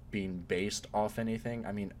aren't being based off anything.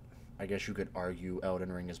 I mean, I guess you could argue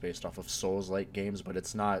Elden Ring is based off of Souls-like games, but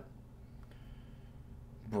it's not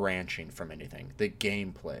branching from anything. The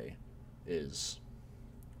gameplay is,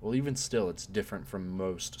 well, even still, it's different from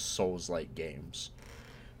most Souls-like games.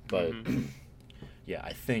 But yeah,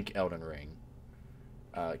 I think Elden Ring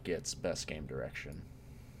gets Best Game Direction.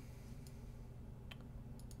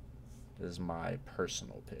 This is my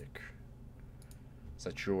personal pick. Is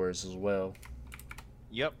that yours as well?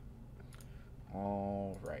 Yep.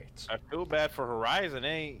 All right. I feel bad for Horizon,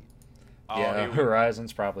 Oh, Yeah, here we-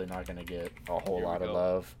 Horizon's probably not going to get a whole Here we lot of go.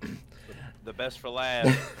 love. the best for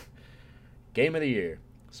last. Game of the year.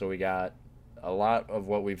 So we got a lot of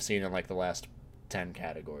what we've seen in like the last 10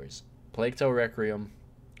 categories. Plague Tale Requiem,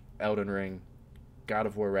 Elden Ring, God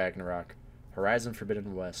of War Ragnarok, Horizon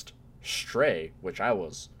Forbidden West, Stray, which I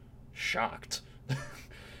was shocked,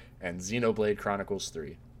 and Xenoblade Chronicles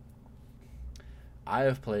 3. I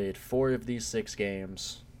have played 4 of these 6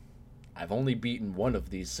 games. I've only beaten 1 of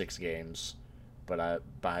these 6 games, but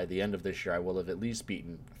by the end of this year I will have at least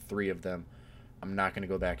beaten 3 of them. I'm not going to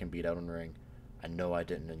go back and beat Elden Ring. I know I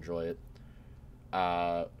didn't enjoy it.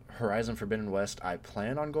 Horizon Forbidden West, I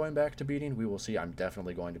plan on going back to beating. We will see. I'm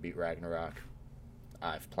definitely going to beat Ragnarok.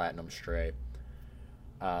 I've Platinum Stray.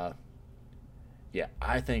 Yeah,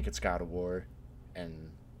 I think it's God of War, and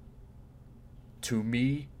to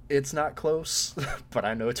me, it's not close, but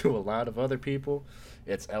I know to a lot of other people,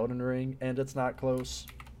 it's Elden Ring, and it's not close.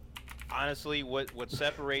 Honestly, what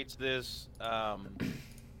separates this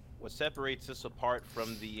apart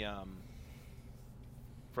from the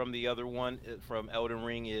other one from Elden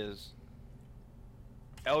Ring is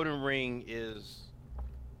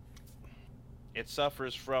it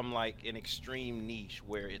suffers from like an extreme niche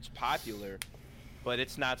where it's popular, but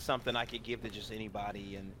it's not something I could give to just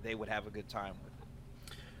anybody and they would have a good time with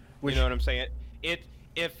it. Which, You know what I'm saying?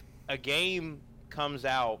 If a game comes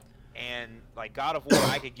out and like God of War,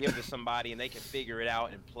 I could give to somebody and they can figure it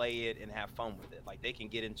out and play it and have fun with it. Like they can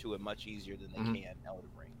get into it much easier than they can Elden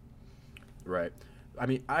Ring. Right. I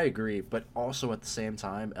mean, I agree, but also at the same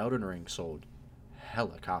time, Elden Ring sold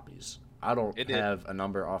hella copies. I don't It did. have a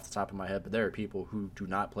number off the top of my head, but there are people who do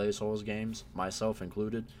not play Souls games, myself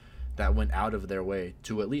included, that went out of their way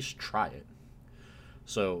to at least try it.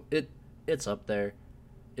 So it's up there.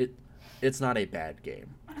 It's not a bad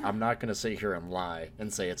game. I'm not gonna sit here and lie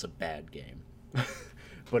and say it's a bad game,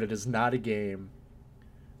 but it is not a game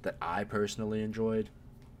that I personally enjoyed.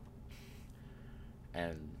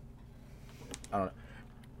 And I don't know.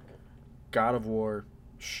 God of War,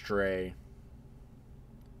 Stray.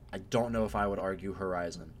 I don't know if I would argue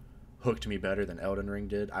Horizon hooked me better than Elden Ring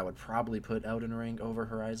did. I would probably put Elden Ring over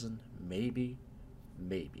Horizon. Maybe.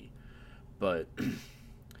 But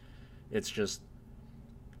it's just,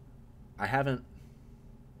 I haven't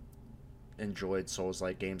enjoyed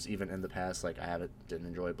Souls-like games even in the past. Like, didn't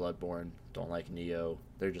enjoy Bloodborne, don't like Neo.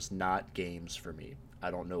 They're just not games for me.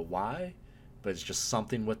 I don't know why, but it's just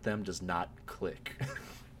something with them does not click.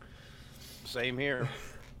 Same here.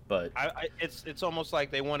 But it's almost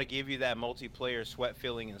like they want to give you that multiplayer sweat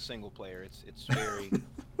feeling in single player. It's very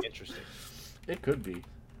interesting. it could be.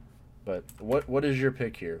 But what is your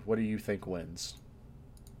pick here? What do you think wins?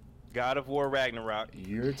 God of War Ragnarok.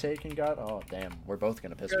 You're taking God? Oh, damn. We're both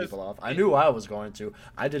going to piss Because people off. I knew I was going to.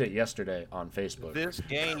 I did it yesterday on Facebook. This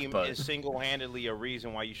game But- is single-handedly a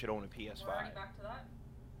reason why you should own a PS5. We're already back to that.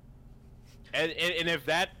 And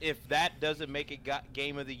if that doesn't make it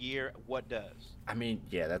game of the year, what does? I mean,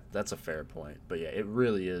 yeah, that's a fair point. But yeah, it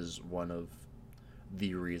really is one of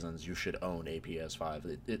the reasons you should own a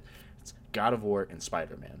PS5. It's God of War and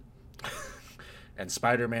Spider-Man. And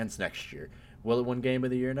Spider-Man's next year. Will it win Game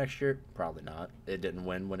of the Year next year? Probably not. It didn't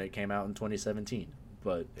win when it came out in 2017.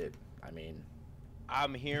 But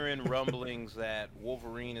I'm hearing rumblings that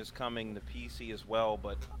Wolverine is coming to PC as well,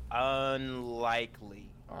 but unlikely.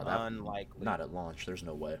 Unlikely. Not at launch. There's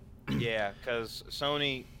no way. Yeah, because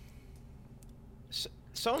Sony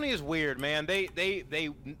is weird, man. They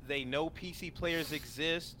know PC players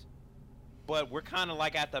exist, but we're kind of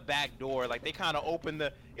like at the back door. Like they kind of open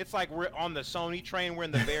the. It's like we're on the Sony train. We're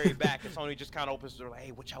in the very back, and Sony just kind of opens the door. Like,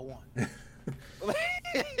 hey, what y'all want?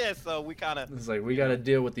 So we kind of. It's like we got to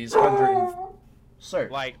deal with these 100. Sir.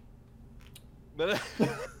 Like, but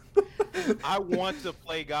I want to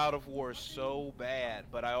play God of War so bad,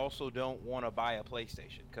 but I also don't want to buy a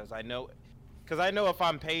PlayStation because I know if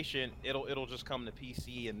I'm patient, it'll just come to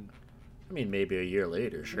PC and. I mean, maybe a year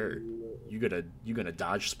later, sure. You gonna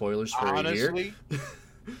dodge spoilers for a year?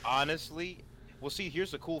 Honestly, well, see,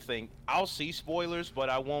 here's the cool thing. I'll see spoilers, but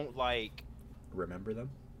I won't remember them.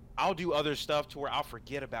 I'll do other stuff to where I'll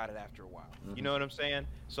forget about it after a while. Mm-hmm. You know what I'm saying?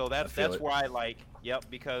 So that's why I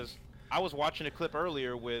because I was watching a clip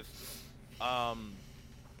earlier with Thor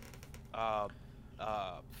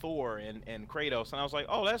and Kratos, and I was like,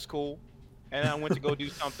 oh, that's cool. And I went to go do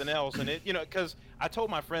something else, and because I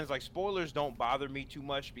told my friends like spoilers don't bother me too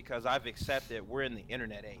much because I've accepted we're in the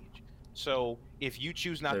internet age. So if you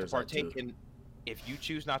choose not to partake in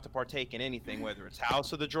anything, whether it's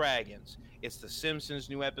House of the Dragons, it's the Simpsons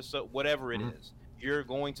new episode, whatever it is, you're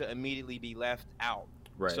going to immediately be left out.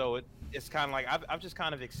 Right. So it's kind of like I've just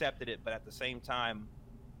kind of accepted it, but at the same time,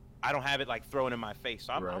 I don't have it like thrown in my face.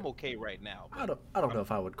 So I'm okay right now. I don't know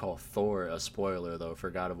if I would call Thor a spoiler though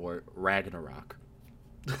for God of War Ragnarok.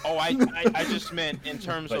 Oh, I just meant in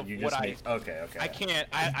terms of what okay. I can't.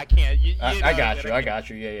 I got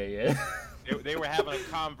you. Yeah. They were having a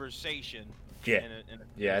conversation. Yeah.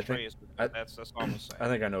 I think that's all I'm saying. I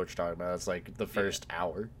think I know what you're talking about. It's like the first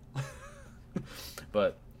hour.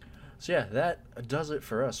 But so yeah, that does it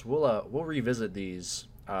for us. We'll revisit these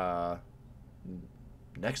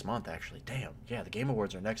next month actually. Damn. Yeah, the Game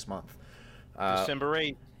Awards are next month. December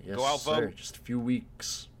 8th. Yes, go out sir. vote. Just a few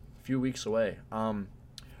weeks away.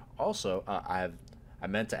 Also, I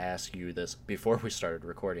meant to ask you this before we started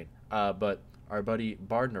recording. But our buddy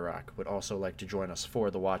Bardnarok would also like to join us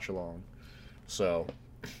for the watch along. So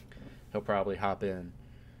he'll probably hop in,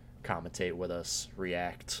 commentate with us,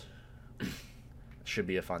 react. Should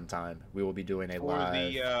be a fun time. We will be doing a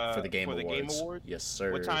live for the Game Awards. Yes,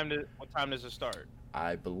 sir. What time does it start?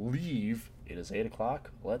 I believe it is 8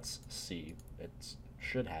 o'clock. Let's see. It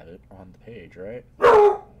should have it on the page, right?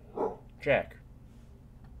 Jack.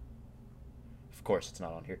 Of course, it's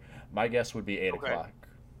not on here. My guess would be 8 o'clock.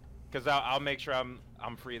 Because I'll make sure I'm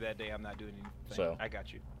free that day. I'm not doing anything. So I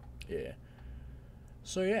got you. Yeah.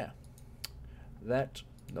 So yeah, that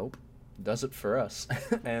does it for us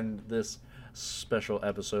and this special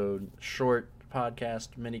episode, short podcast,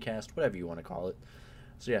 minicast, whatever you want to call it.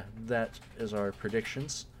 So yeah, that is our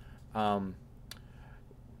predictions.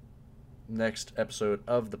 Next episode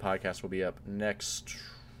of the podcast will be up next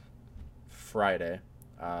Friday.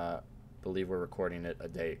 Believe we're recording it a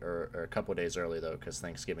day or a couple of days early though, because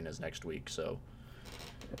Thanksgiving is next week. So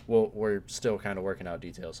we're still kind of working out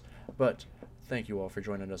details. But thank you all for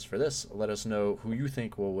joining us for this. Let us know who you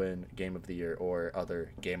think will win Game of the Year or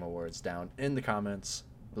other Game Awards down in the comments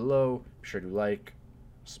below. Be sure to like,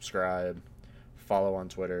 subscribe, follow on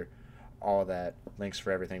Twitter, all that. Links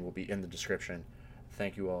for everything will be in the description.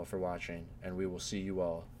 Thank you all for watching, and we will see you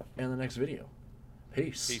all in the next video.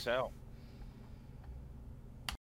 Peace. Peace out.